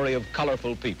gallery of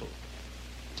colorful people.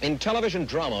 In television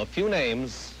drama, few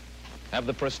names have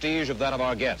the prestige of that of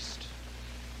our guest.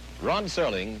 Rod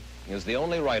Serling is the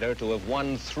only writer to have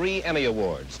won 3 Emmy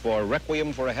Awards for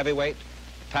Requiem for a Heavyweight,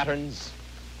 Patterns,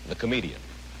 The Comedian.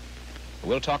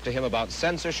 We'll talk to him about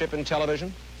censorship in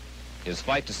television, his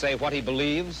fight to say what he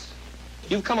believes.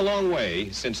 You've come a long way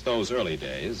since those early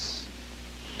days,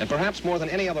 and perhaps more than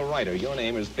any other writer, your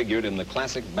name has figured in the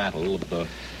classic battle of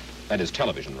that is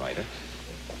television writer,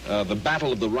 the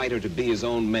battle of the writer to be his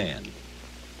own man.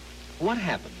 What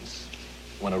happens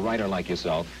when a writer like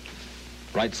yourself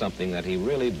writes something that he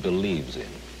really believes in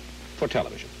for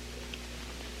television?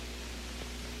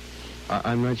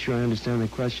 I'm not sure I understand the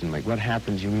question, Mike. What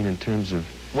happens, you mean, in terms of...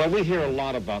 Well, we hear a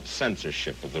lot about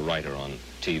censorship of the writer on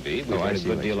TV. We've heard a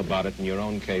good deal about it in your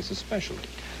own case especially.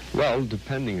 Well,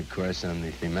 depending, of course, on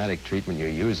the thematic treatment you're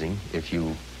using, if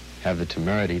you have the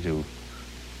temerity to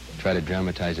try to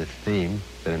dramatize a theme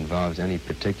that involves any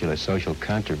particular social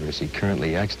controversy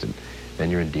currently extant, then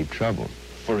you're in deep trouble.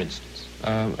 For instance?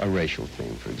 A racial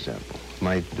theme, for example.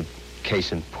 The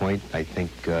case in point, I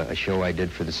think, a show I did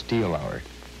for the Steel Hour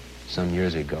some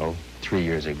years ago, 3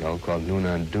 years ago, called Noon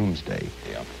on Doomsday,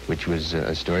 which was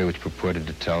a story which purported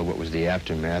to tell what was the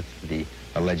aftermath of the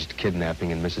alleged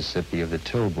kidnapping in Mississippi of the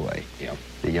Till Boy,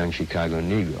 the young Chicago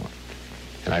Negro.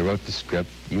 And I wrote the script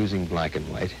using black and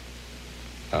white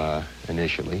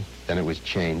initially. Then it was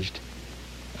changed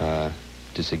to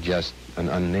suggest an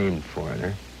unnamed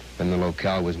foreigner. Then the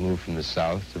locale was moved from the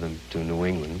South to New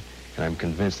England, and I'm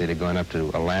convinced they'd have gone up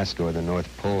to Alaska or the North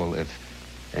Pole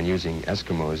and using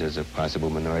Eskimos as a possible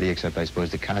minority, except I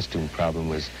suppose the costume problem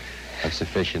was of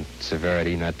sufficient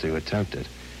severity not to attempt it.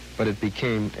 But it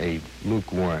became a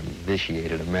lukewarm,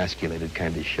 vitiated, emasculated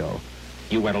kind of show.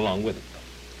 You went along with it?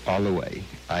 All the way.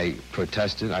 I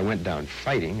protested. I went down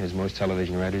fighting, as most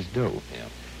television writers do,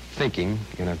 thinking,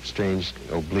 in a strange,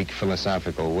 oblique,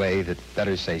 philosophical way, that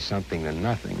better say something than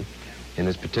nothing. In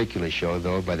this particular show,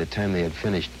 though, by the time they had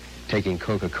finished taking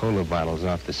Coca-Cola bottles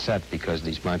off the set because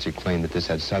the sponsor claimed that this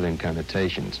had Southern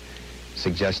connotations,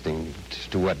 suggesting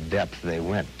to what depth they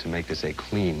went to make this a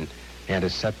clean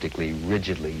antiseptically,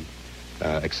 rigidly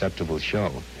acceptable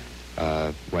show.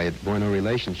 Why it bore no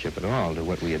relationship at all to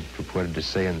what we had purported to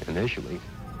say initially.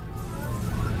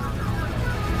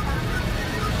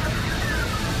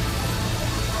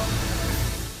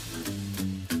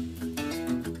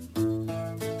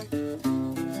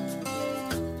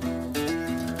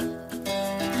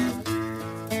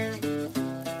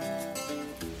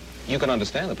 You can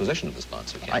understand the position of the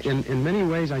sponsor, can't you? In many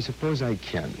ways, I suppose I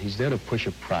can. He's there to push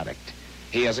a product.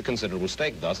 He has a considerable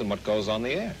stake, thus, in what goes on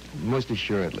the air. Most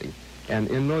assuredly. And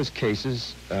in those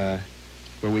cases where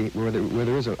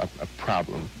there is a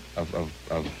problem of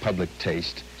public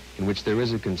taste, in which there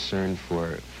is a concern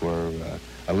for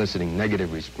eliciting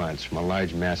negative response from a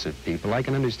large mass of people, I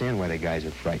can understand why the guys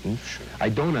are frightened. Sure. I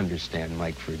don't understand,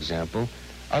 Mike, for example,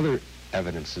 other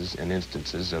evidences and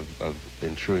instances of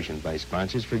intrusion by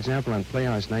sponsors. For example, on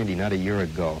Playhouse 90, not a year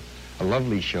ago, a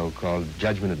lovely show called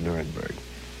Judgment at Nuremberg.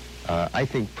 I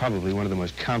think probably one of the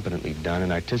most competently done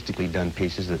and artistically done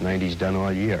pieces that 90's done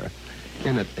all year.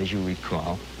 In it, as you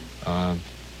recall,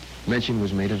 mention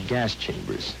was made of gas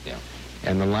chambers. Yeah.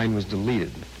 And the line was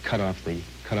deleted, cut off the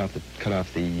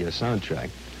soundtrack.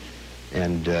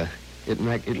 And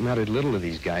it mattered little to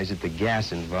these guys that the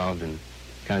gas involved in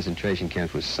concentration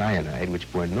camps was cyanide, which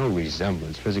bore no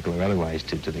resemblance, physical or otherwise,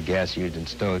 to the gas used in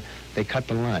stoves. They cut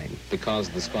the line. Because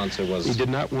the sponsor was... He did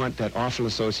not want that awful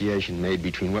association made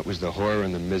between what was the horror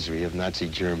and the misery of Nazi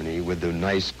Germany with the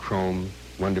nice chrome,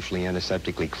 wonderfully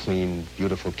antiseptically clean,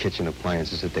 beautiful kitchen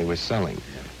appliances that they were selling.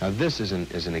 Now, this is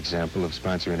an example of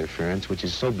sponsor interference which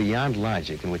is so beyond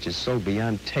logic and which is so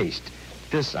beyond taste.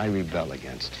 This I rebel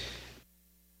against.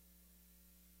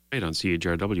 Right on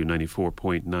CHRW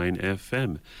 94.9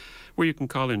 FM, where you can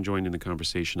call in and join in the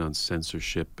conversation on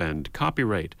censorship and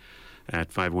copyright at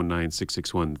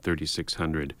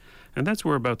 519-661-3600. And that's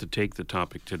where we're about to take the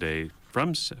topic today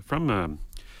from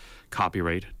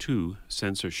copyright to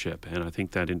censorship. And I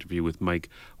think that interview with Mike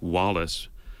Wallace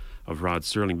of Rod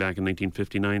Serling back in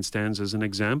 1959 stands as an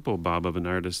example, Bob, of an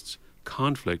artist's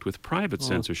conflict with private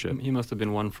censorship. He must have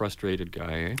been one frustrated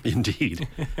guy, eh? Indeed.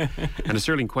 And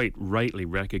Serling quite rightly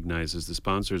recognizes the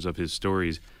sponsors of his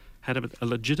stories had a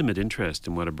legitimate interest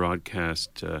in what a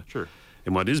broadcast...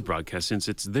 in what is broadcast, since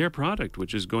it's their product,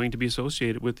 which is going to be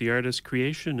associated with the artist's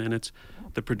creation, and it's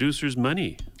the producer's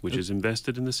money, which is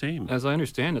invested in the same. As I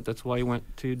understand it, that's why he went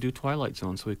to do Twilight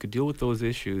Zone, so he could deal with those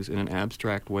issues in an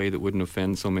abstract way that wouldn't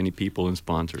offend so many people and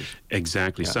sponsors.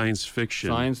 Exactly. Yeah. Science fiction.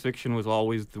 Science fiction was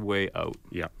always the way out.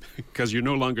 Yeah. Because you're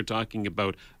no longer talking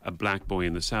about a black boy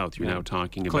in the South. You're now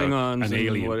talking about Klingons an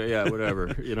alien.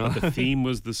 Whatever. You know? But the theme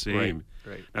was the same.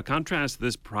 Right. Now, contrast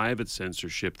this private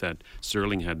censorship that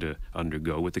Serling had to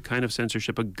undergo with the kind of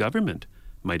censorship a government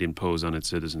might impose on its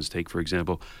citizens. Take, for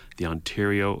example, the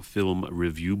Ontario Film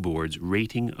Review Board's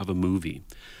rating of a movie.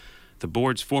 The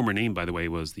board's former name, by the way,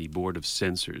 was the Board of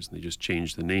Censors. They just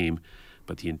changed the name,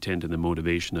 but the intent and the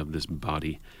motivation of this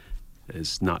body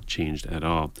is not changed at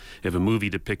all. If a movie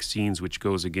depicts scenes which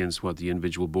goes against what the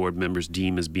individual board members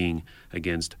deem as being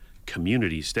against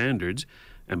community standards,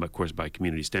 and of course by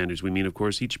community standards we mean, of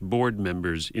course, each board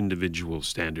member's individual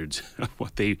standards of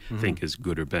what they think is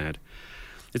good or bad.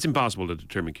 It's impossible to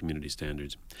determine community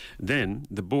standards. Then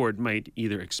the board might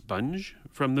either expunge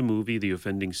from the movie the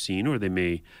offending scene, or they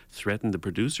may threaten the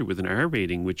producer with an R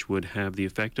rating, which would have the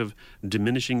effect of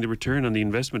diminishing the return on the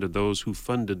investment of those who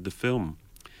funded the film.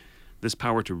 This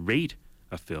power to rate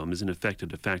a film is in effect a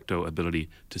de facto ability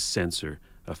to censor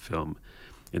a film.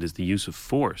 It is the use of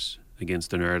force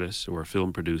against an artist or a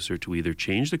film producer to either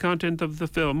change the content of the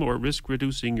film or risk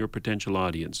reducing your potential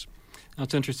audience. Now,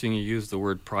 it's interesting you used the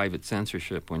word private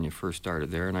censorship when you first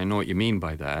started there, and I know what you mean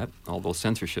by that, although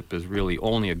censorship is really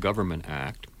only a government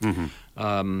act.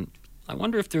 I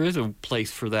wonder if there is a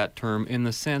place for that term in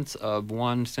the sense of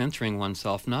one censoring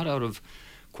oneself, not out of,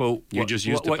 quote... You just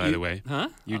used it, by the way. Huh?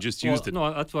 You just used it.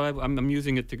 No, that's why I'm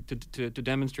using it to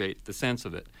demonstrate the sense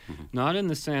of it. Not in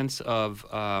the sense of...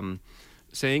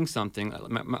 saying something.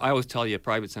 I always tell you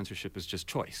private censorship is just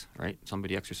choice, right?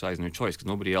 Somebody exercising their choice because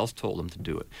nobody else told them to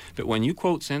do it. But when you,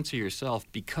 quote, censor yourself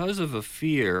because of a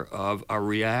fear of a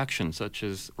reaction such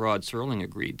as Rod Serling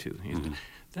agreed to,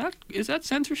 is that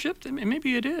censorship? I mean,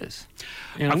 maybe it is.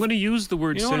 You know, I'm going to use the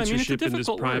word censorship in this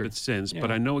private word. sense,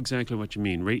 but I know exactly what you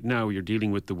mean. Right now you're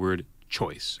dealing with the word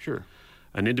choice. Sure.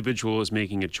 An individual is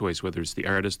making a choice, whether it's the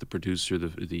artist, the producer,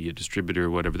 the distributor, or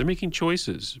whatever. They're making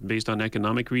choices based on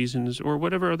economic reasons or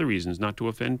whatever other reasons, not to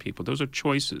offend people. Those are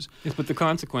choices. Yes, but the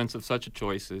consequence of such a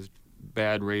choice is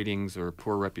bad ratings or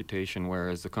poor reputation,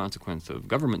 whereas the consequence of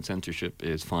government censorship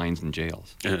is fines and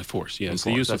jails. Force, yes.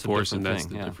 The use of force, and that's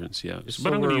the difference, yeah.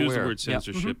 But I'm going to use the word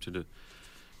censorship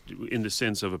in the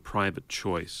sense of a private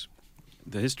choice.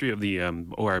 The history of the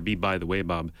ORB, by the way,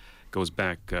 Bob, goes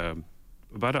back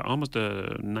about almost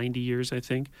 90 years, I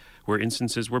think, where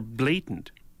instances were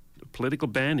blatant political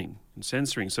banning and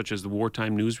censoring, such as the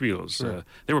wartime newsreels. Sure.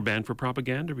 They were banned for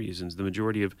propaganda reasons. The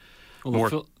majority of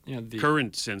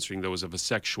current censoring, those of a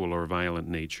sexual or violent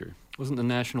nature. Wasn't the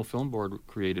National Film Board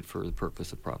created for the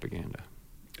purpose of propaganda?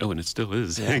 Oh, and it still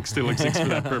is. Yeah. It still exists for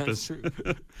that purpose.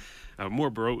 A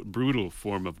more brutal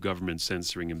form of government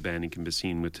censoring and banning can be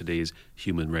seen with today's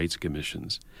human rights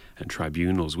commissions and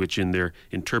tribunals, which in their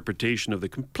interpretation of the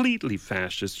completely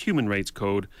fascist Human Rights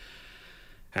Code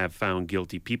have found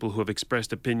guilty people who have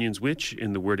expressed opinions which,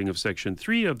 in the wording of Section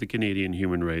 3 of the Canadian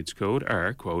Human Rights Code,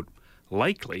 are, quote,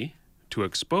 likely to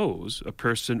expose a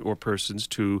person or persons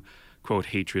to, quote,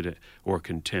 hatred or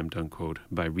contempt, unquote,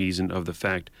 by reason of the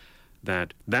fact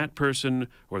that that person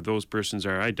or those persons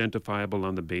are identifiable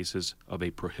on the basis of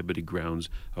a prohibited grounds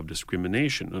of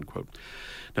discrimination, unquote.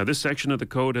 Now, this section of the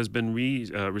code has been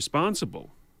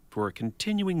responsible for a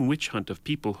continuing witch hunt of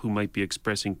people who might be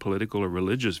expressing political or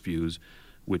religious views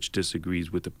which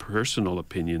disagrees with the personal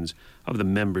opinions of the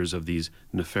members of these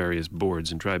nefarious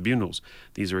boards and tribunals.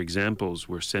 These are examples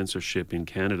where censorship in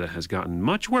Canada has gotten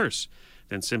much worse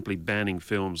than simply banning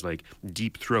films like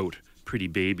Deep Throat, Pretty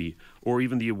Baby, or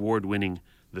even the award-winning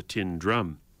The Tin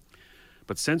Drum.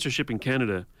 But censorship in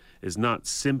Canada is not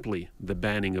simply the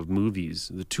banning of movies.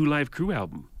 The Two Live Crew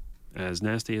album, As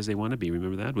Nasty As They Want to Be,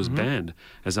 remember that, was banned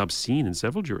as obscene in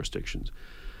several jurisdictions.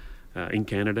 In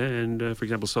Canada and, for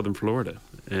example, southern Florida.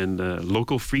 And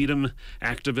local freedom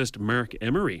activist Mark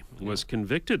Emery was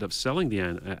convicted of selling the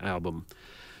album.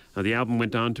 Now, the album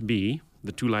went on to be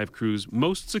the Two Live Crew's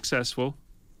most successful,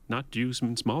 not due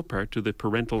in small part to the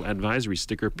parental advisory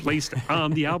sticker placed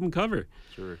on the album cover.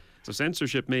 Sure. So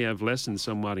censorship may have lessened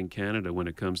somewhat in Canada when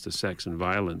it comes to sex and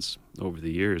violence over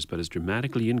the years, but has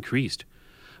dramatically increased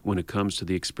when it comes to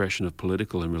the expression of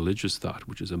political and religious thought,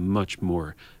 which is a much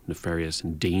more nefarious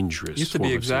and dangerous Used to form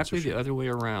be of exactly censorship. the other way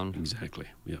around. Exactly,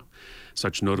 yeah.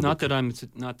 Such notable... Not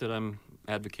that I'm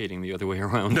advocating the other way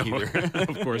around either.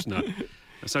 Of course not.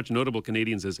 Such notable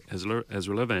Canadians as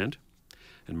Ezra Levant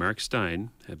and Mark Stein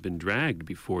have been dragged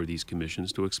before these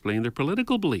commissions to explain their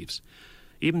political beliefs.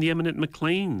 Even the eminent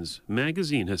Maclean's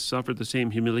magazine has suffered the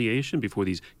same humiliation before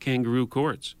these kangaroo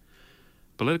courts.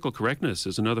 Political correctness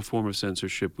is another form of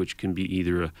censorship which can be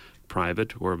either a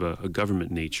private or of a government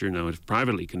nature. Now, if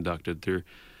privately conducted, there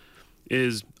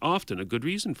is often a good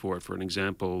reason for it. For an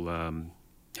example,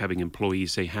 having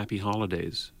employees say Happy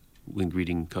Holidays when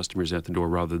greeting customers at the door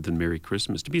rather than Merry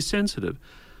Christmas, to be sensitive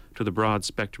to the broad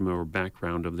spectrum or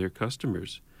background of their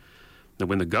customers. Now,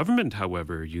 when the government,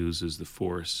 however, uses the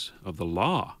force of the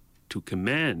law to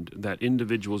command that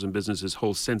individuals and businesses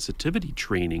hold sensitivity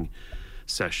training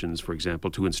sessions, for example,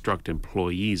 to instruct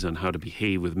employees on how to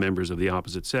behave with members of the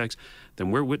opposite sex,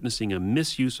 then we're witnessing a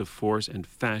misuse of force and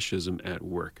fascism at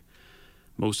work.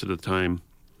 Most of the time,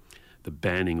 the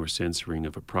banning or censoring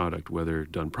of a product, whether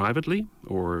done privately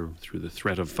or through the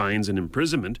threat of fines and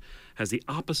imprisonment, has the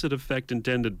opposite effect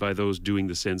intended by those doing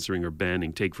the censoring or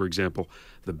banning. Take, for example,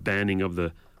 the banning of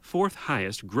the fourth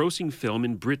highest grossing film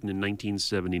in Britain in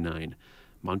 1979,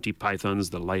 Monty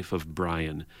Python's The Life of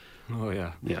Brian. Oh,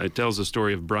 yeah. Yeah, it tells the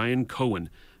story of Brian Cohen,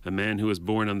 a man who was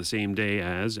born on the same day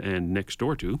as, and next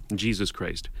door to, Jesus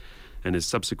Christ, and is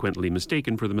subsequently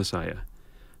mistaken for the Messiah.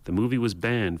 The movie was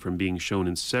banned from being shown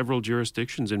in several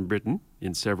jurisdictions in Britain,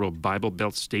 in several Bible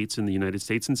Belt states in the United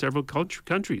States, and several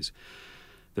countries.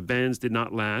 The bans did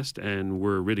not last and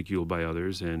were ridiculed by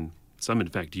others, and some, in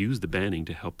fact, used the banning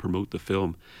to help promote the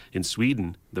film. In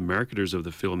Sweden, the marketers of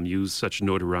the film used such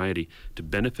notoriety to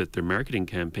benefit their marketing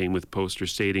campaign with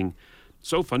posters stating,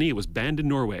 "So funny, it was banned in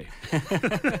Norway."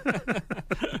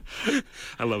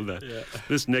 I love that. Yeah.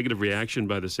 This negative reaction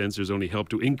by the censors only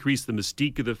helped to increase the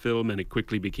mystique of the film, and it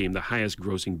quickly became the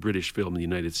highest-grossing British film in the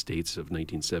United States of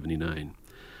 1979.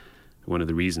 One of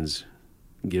the reasons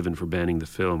given for banning the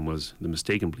film was the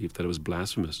mistaken belief that it was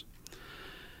blasphemous.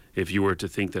 If you were to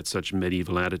think that such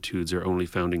medieval attitudes are only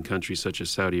found in countries such as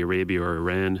Saudi Arabia or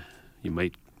Iran, you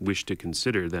might wish to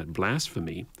consider that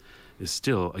blasphemy is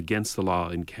still against the law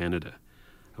in Canada.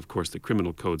 Of course, the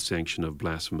criminal code sanction of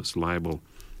blasphemous libel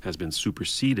has been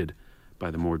superseded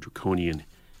by the more draconian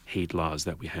hate laws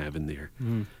that we have in their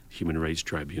human rights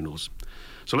tribunals.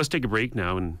 So let's take a break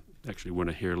now and actually want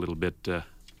to hear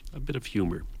a bit of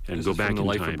humor and this go is back from the in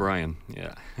Life time. of Brian,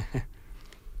 yeah.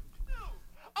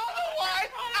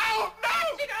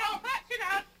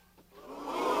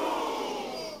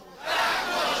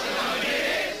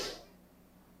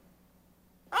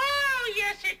 Oh,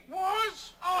 yes, it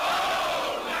was.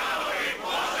 Oh, no, it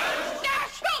wasn't.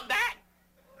 That's not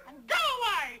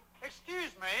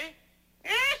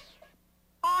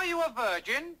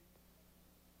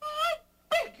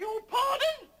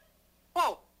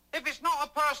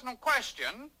personal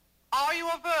question, are you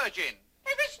a virgin?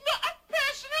 If it's not a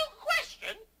personal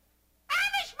question, how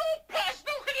much more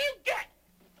personal can you get?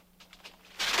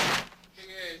 She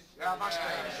is. Yeah, must be.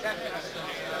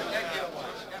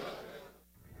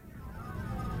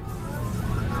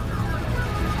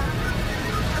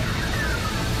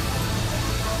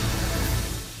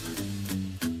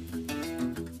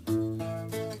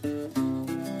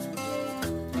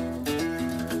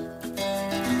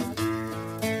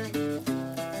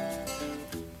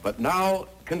 But now,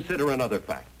 consider another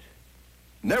fact.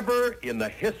 Never in the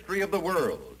history of the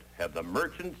world have the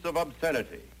merchants of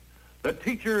obscenity, the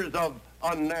teachers of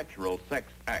unnatural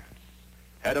sex acts,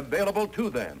 had available to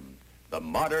them the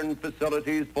modern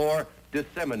facilities for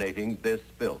disseminating this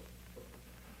filth.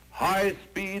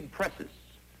 High-speed presses,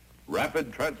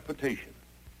 rapid transportation,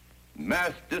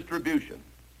 mass distribution,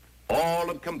 all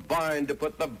have combined to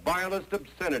put the vilest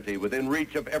obscenity within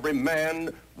reach of every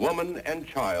man, woman, and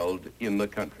child in the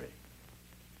country.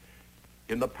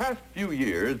 In the past few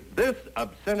years, this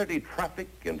obscenity traffic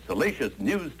and salacious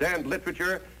newsstand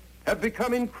literature have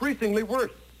become increasingly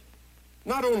worse,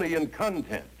 not only in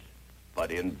content,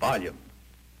 but in volume.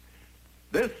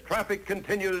 This traffic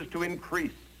continues to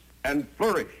increase and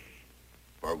flourish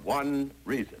for one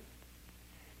reason.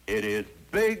 It is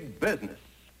big business,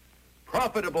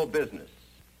 profitable business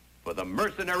for the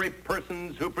mercenary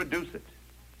persons who produce it,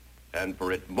 and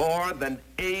for its more than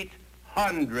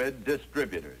 800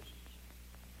 distributors.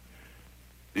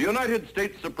 The United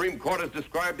States Supreme Court has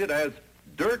described it as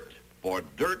dirt for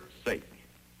dirt's sake.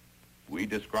 We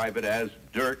describe it as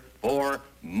dirt for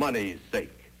money's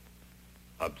sake.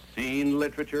 Obscene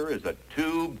literature is a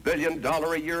 $2 billion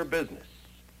a year business.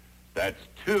 That's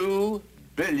 $2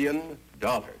 billion.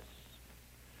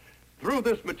 Through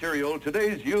this material,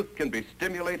 today's youth can be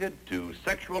stimulated to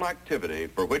sexual activity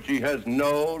for which he has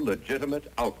no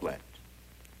legitimate outlet.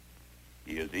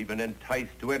 He is even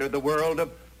enticed to enter the world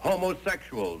of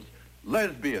homosexuals,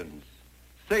 lesbians,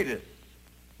 sadists,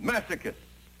 masochists,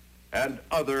 and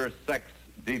other sex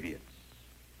deviants.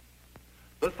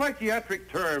 The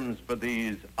psychiatric terms for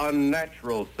these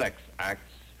unnatural sex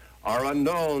acts are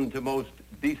unknown to most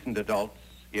decent adults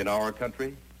in our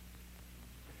country.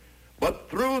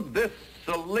 But through this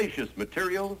salacious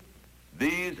material,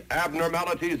 these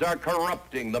abnormalities are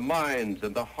corrupting the minds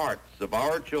and the hearts of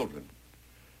our children.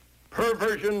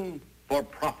 Perversion for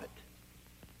profit.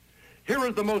 Here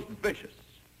is the most vicious,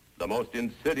 the most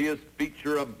insidious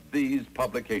feature of these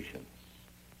publications.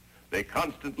 They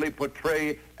constantly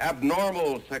portray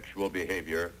abnormal sexual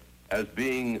behavior as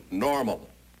being normal.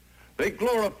 They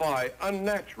glorify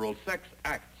unnatural sex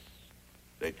acts.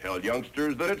 They tell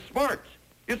youngsters that it's smart,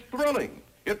 it's thrilling,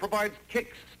 it provides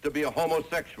kicks to be a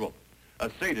homosexual, a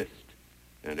sadist,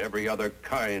 and every other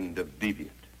kind of deviant.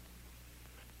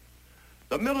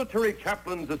 The Military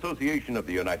Chaplains Association of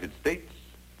the United States,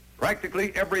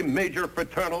 practically every major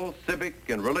fraternal, civic,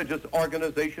 and religious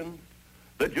organization,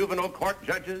 the juvenile court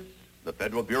judges, the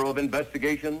Federal Bureau of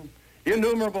Investigation,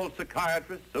 innumerable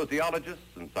psychiatrists, sociologists,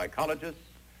 and psychologists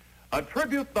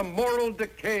attribute the moral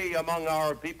decay among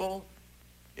our people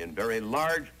in very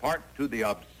large part to the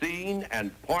obscene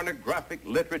and pornographic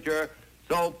literature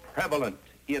so prevalent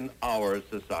in our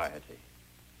society.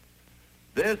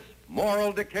 This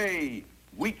moral decay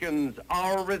weakens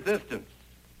our resistance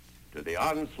to the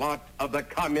onslaught of the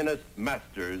communist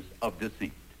masters of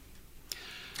deceit.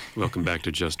 Welcome back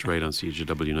to Just Right on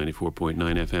CJW 94.9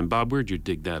 FM. Bob, where'd you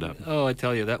dig that up? Oh, I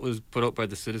tell you, that was put out by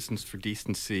the Citizens for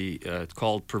Decency. It's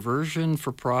called Perversion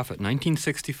for Profit.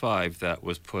 1965 that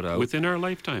was put out. Within our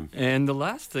lifetime. And the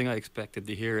last thing I expected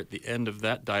to hear at the end of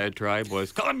that diatribe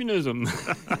was communism.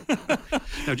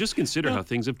 Now, just consider how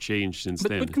things have changed since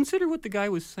then. But consider what the guy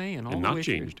was saying. And not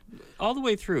changed. All the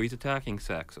way through. He's attacking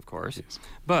sex, of course. Yes.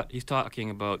 But he's talking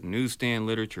about newsstand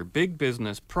literature, big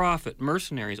business, profit,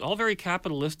 mercenaries, all very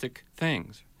capitalistic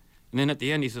things. And then at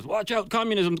the end he says, watch out,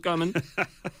 communism's coming.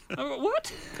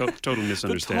 What? Total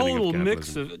misunderstanding the total of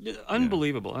mix of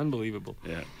unbelievable.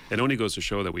 Yeah. It only goes to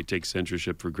show that we take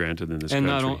censorship for granted in this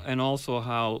country. And also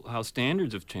how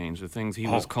standards have changed. The things he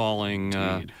was calling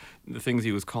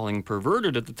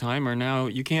perverted at the time are now,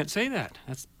 you can't say that.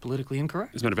 That's politically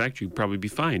incorrect. As a matter of fact, you'd probably be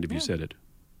fined if you said it.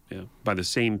 Yeah, by the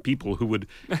same people who would,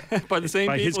 by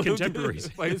his contemporaries,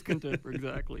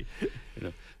 exactly. You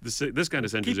know, this kind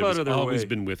of censorship has always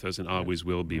been with us and always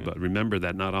will be. But remember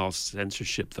that not all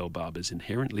censorship, though, Bob, is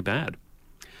inherently bad.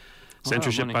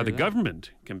 Censorship by the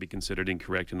government can be considered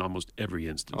incorrect in almost every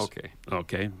instance.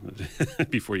 Okay.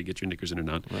 Before you get your knickers in a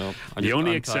knot. Well, the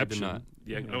only exception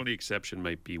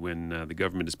might be when the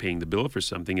government is paying the bill for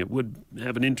something. It would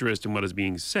have an interest in what is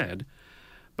being said,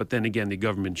 but then again, the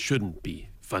government shouldn't be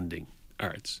funding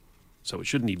arts. So it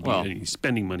shouldn't even be any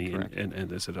spending money in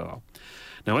this at all.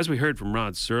 Now, as we heard from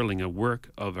Rod Serling, a work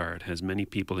of art has many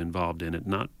people involved in it,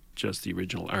 not just the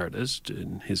original artist,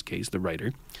 in his case, the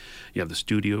writer. You have the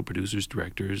studio, producers,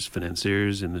 directors,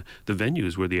 financiers, and the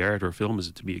venues where the art or film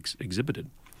is to be exhibited.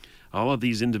 All of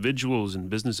these individuals and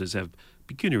businesses have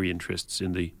pecuniary interests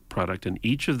in the product, and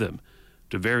each of them,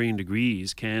 to varying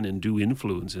degrees, can and do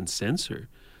influence and censor,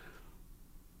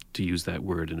 to use that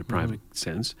word in a private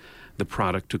sense, the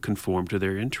product to conform to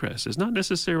their interests. It's not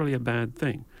necessarily a bad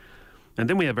thing. And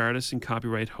then we have artists and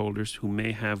copyright holders who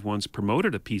may have once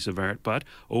promoted a piece of art, but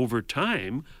over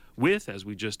time, with, as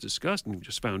we just discussed and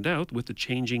just found out, with the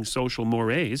changing social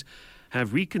mores,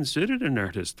 have reconsidered an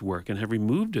artist's work and have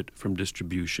removed it from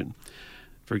distribution.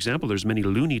 For example, there's many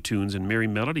Looney Tunes and Merry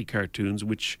Melody cartoons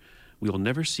which we'll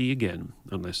never see again,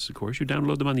 unless, of course, you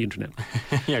download them on the internet.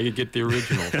 Yeah, you get the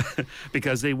original.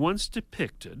 Because they once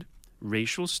depicted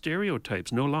racial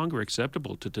stereotypes no longer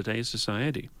acceptable to today's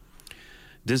society.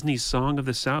 Disney's Song of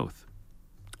the South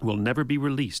will never be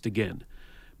released again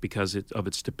because of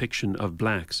its depiction of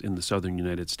blacks in the southern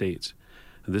United States.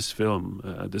 This film,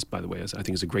 by the way, I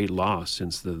think is a great loss,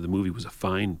 since the movie was a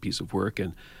fine piece of work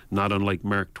and not unlike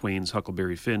Mark Twain's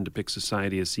Huckleberry Finn, depicts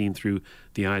society as seen through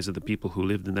the eyes of the people who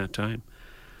lived in that time.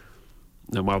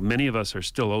 Now, while many of us are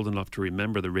still old enough to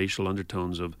remember the racial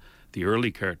undertones of the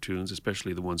early cartoons,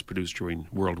 especially the ones produced during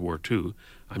World War II,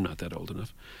 I'm not that old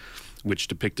enough, which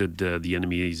depicted the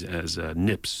enemies as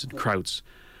nips and krauts.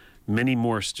 Many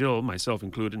more still, myself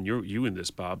included, and you in this,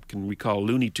 Bob, can recall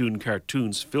Looney Tune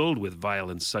cartoons filled with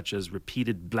violence, such as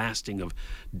repeated blasting of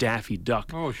Daffy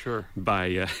Duck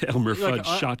by Elmer Fudd's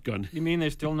shotgun. You mean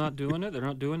they're still not doing it? They're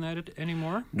not doing that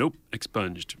anymore? Nope,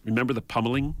 expunged. Remember the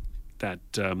pummeling that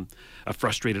a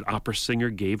frustrated opera singer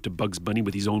gave to Bugs Bunny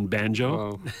with his own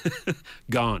banjo? Oh.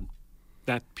 Gone.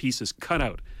 That piece is cut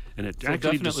out. And it so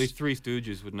actually definitely Three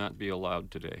Stooges would not be allowed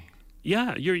today.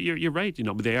 Yeah, you're right.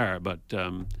 But they are. But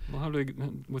well, how do they,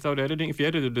 without editing? If you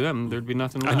edited them, there'd be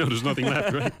nothing left. I know there's nothing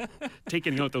left. Right?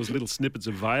 Taking out those little snippets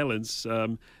of violence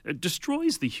it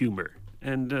destroys the humor,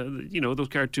 and those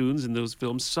cartoons and those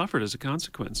films suffered as a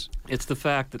consequence. It's the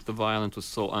fact that the violence was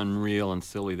so unreal and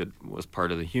silly that was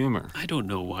part of the humor. I don't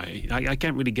know why. I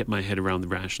can't really get my head around the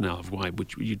rationale of why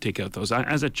would you take out those.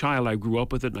 As a child, I grew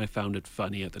up with it, and I found it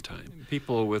funny at the time.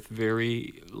 People with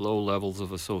very low levels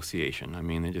of association. I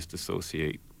mean, they just associate.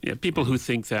 Yeah, people who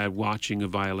think that watching a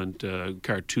violent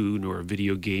cartoon or a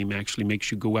video game actually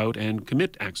makes you go out and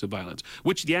commit acts of violence,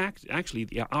 which actually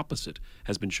the opposite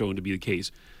has been shown to be the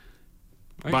case.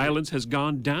 Violence has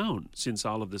gone down since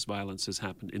all of this violence has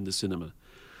happened in the cinema.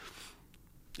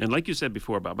 And like you said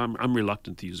before, Bob, I'm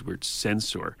reluctant to use the word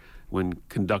censor when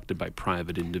conducted by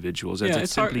private individuals. Yeah,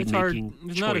 it's simply making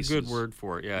There's choices. not a good word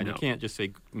for it, and No. you can't just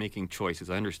say making choices.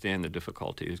 I understand the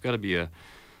difficulty. There's got to be a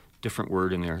different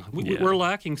word in there. We're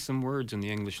lacking some words in the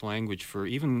English language for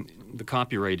even the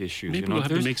copyright issues. Maybe we'll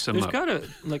have to make some up.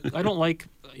 I don't like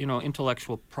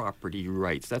intellectual property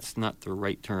rights. That's not the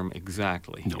right term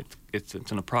exactly. No. It's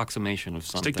an approximation of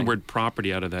something. Let's take the word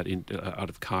property out of that, out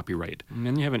of copyright. And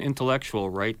then you have an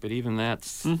intellectual right, but even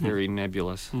that's very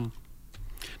nebulous.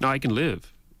 Now, I can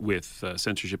live with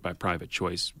censorship by private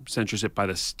choice. Censorship by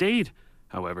the state,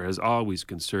 however, has always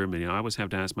concerned me. I always have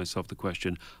to ask myself the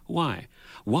question, why?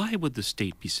 Why would the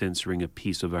state be censoring a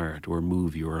piece of art or a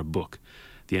movie or a book?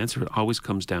 The answer always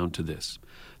comes down to this.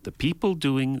 The people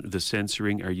doing the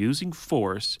censoring are using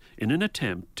force in an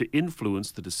attempt to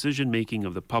influence the decision-making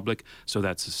of the public so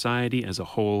that society as a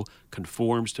whole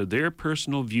conforms to their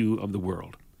personal view of the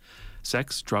world.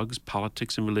 Sex, drugs,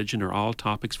 politics, and religion are all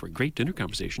topics for a great dinner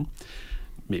conversation.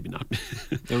 Maybe not.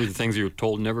 They were the things you were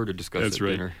told never to discuss That's at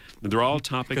right. dinner. They're all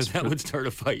topics. Because that would start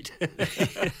a fight.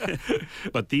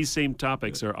 But these same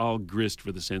topics are all grist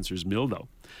for the censor's mill, though.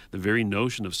 The very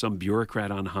notion of some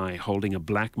bureaucrat on high holding a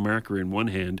black marker in one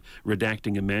hand,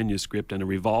 redacting a manuscript, and a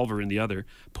revolver in the other,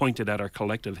 pointed at our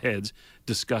collective heads,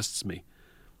 disgusts me.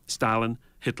 Stalin,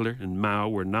 Hitler, and Mao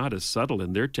were not as subtle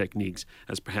in their techniques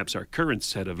as perhaps our current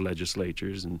set of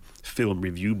legislators and film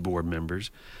review board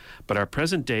members. But our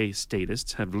present-day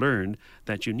statists have learned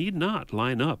that you need not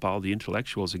line up all the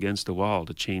intellectuals against the wall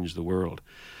to change the world.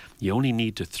 You only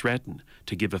need to threaten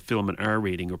to give a film an R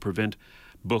rating or prevent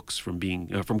books from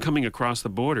coming across the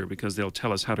border because they'll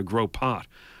tell us how to grow pot,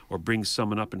 or bring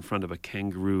someone up in front of a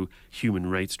kangaroo human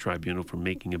rights tribunal for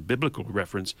making a biblical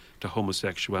reference to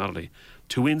homosexuality,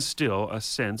 to instill a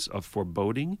sense of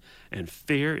foreboding and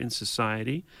fear in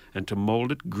society and to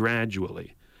mold it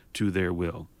gradually to their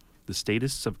will. The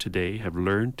statists of today have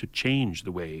learned to change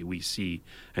the way we see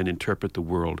and interpret the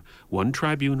world. One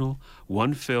tribunal,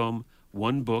 one film,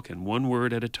 one book and one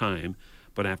word at a time,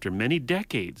 but after many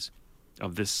decades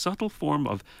of this subtle form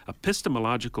of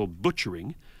epistemological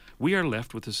butchering, we are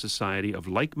left with a society of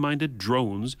like-minded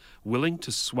drones willing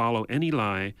to swallow any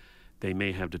lie they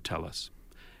may have to tell us.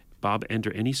 Bob,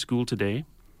 enter any school today,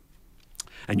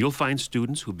 and you'll find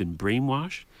students who've been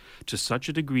brainwashed to such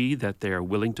a degree that they are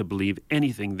willing to believe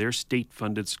anything their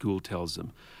state-funded school tells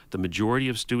them. The majority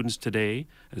of students today,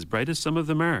 as bright as some of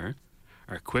them are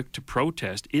quick to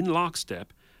protest in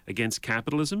lockstep against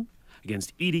capitalism,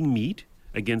 against eating meat,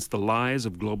 against the lies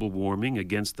of global warming,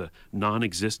 against the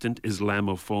non-existent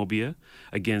Islamophobia,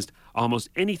 against almost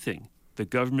anything the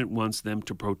government wants them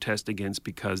to protest against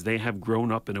because they have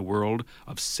grown up in a world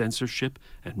of censorship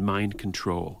and mind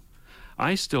control.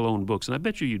 I still own books, and I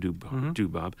bet you do,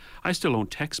 Bob. I still own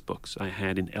textbooks I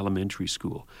had in elementary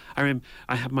school. I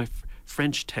have my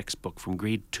French textbook from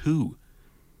grade 2.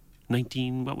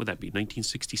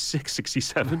 1966,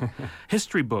 67.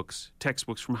 History books,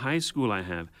 textbooks from high school I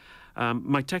have.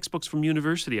 My textbooks from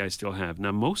university I still have.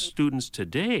 Now, most students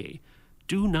today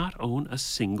do not own a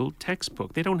single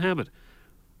textbook. They don't have it.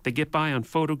 They get by on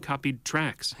photocopied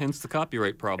tracks. Hence the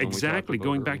copyright problem. Exactly.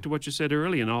 Going back to what you said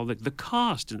earlier and all the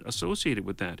cost associated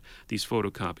with that, these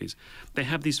photocopies. They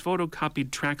have these photocopied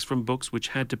tracks from books which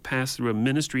had to pass through a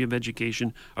Ministry of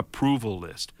Education approval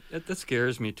list. That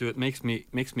scares me, too. It makes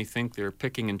me think they're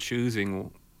picking and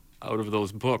choosing out of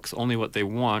those books only what they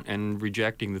want and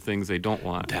rejecting the things they don't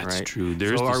want. That's right? true.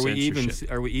 There's so the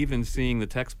are we even seeing the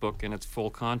textbook in its full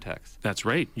context? That's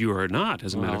right. You are not,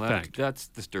 as a matter of fact. That's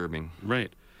disturbing.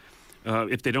 Right.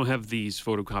 If they don't have these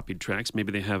photocopied tracks,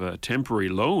 maybe they have a temporary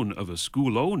loan of a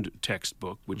school-owned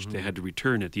textbook, which they had to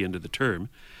return at the end of the term.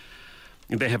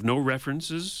 They have no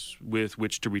references with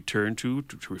which to return to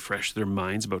refresh their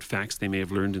minds about facts they may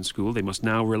have learned in school. They must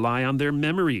now rely on their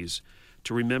memories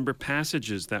to remember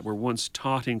passages that were once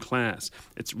taught in class.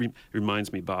 It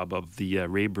reminds me, Bob, of the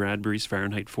Ray Bradbury's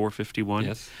Fahrenheit 451,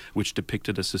 yes, which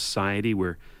depicted a society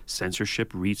where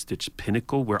censorship reached its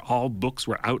pinnacle, where all books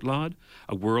were outlawed,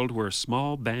 a world where a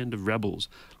small band of rebels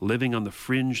living on the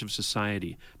fringe of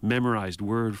society memorized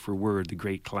word for word the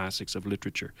great classics of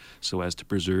literature so as to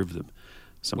preserve them.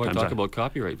 Sometimes talk about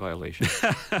copyright violation.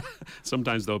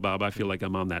 Sometimes, though, Bob, I feel like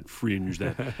I'm on that fringe,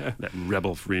 that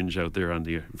rebel fringe out there on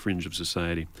the fringe of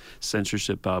society.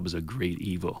 Censorship, Bob, is a great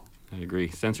evil. I agree.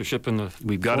 Censorship in the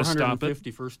We've got to stop it.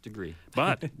 451st degree.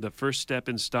 But the first step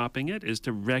in stopping it is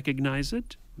to recognize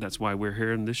it. That's why we're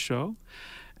here in this show.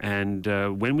 And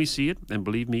when we see it, and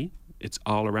believe me, it's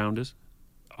all around us,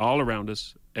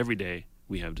 every day,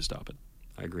 we have to stop it.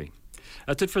 I agree.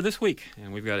 That's it for this week,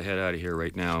 and we've got to head out of here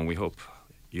right now, and we hope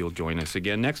you'll join us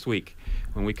again next week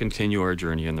when we continue our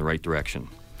journey in the right direction.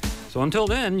 So until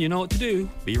then, you know what to do.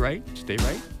 Be right, stay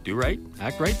right, do right,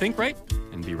 act right, think right,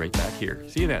 and be right back here.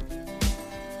 See you then.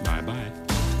 Bye-bye.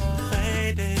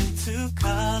 Fade into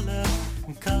color,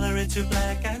 and color into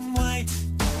black and white.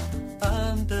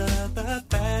 Under the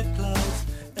bedclothes,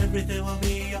 everything will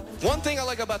be all right. One thing I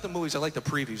like about the movies, I like the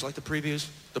previews. Like the previews?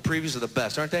 The previews are the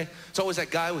best, aren't they? It's always that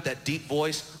guy with that deep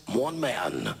voice. One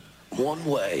man, one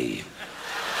way,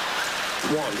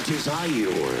 one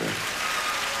desire.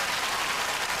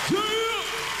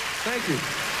 Thank you.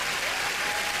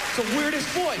 It's the weirdest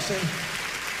voice. And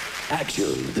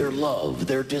action, their love,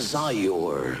 their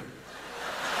desire.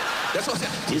 That's what I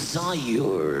said.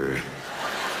 Desire.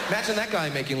 Imagine that guy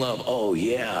making love. Oh,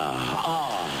 yeah.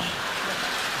 Ah.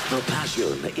 The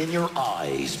passion in your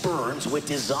eyes burns with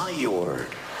desire.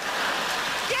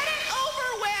 Get it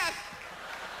over with!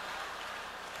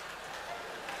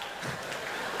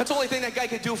 That's the only thing that guy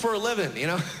could do for a living, you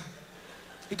know?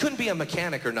 He couldn't be a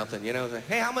mechanic or nothing, you know?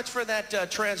 Hey, how much for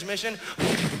that transmission?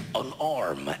 An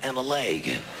arm and a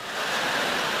leg.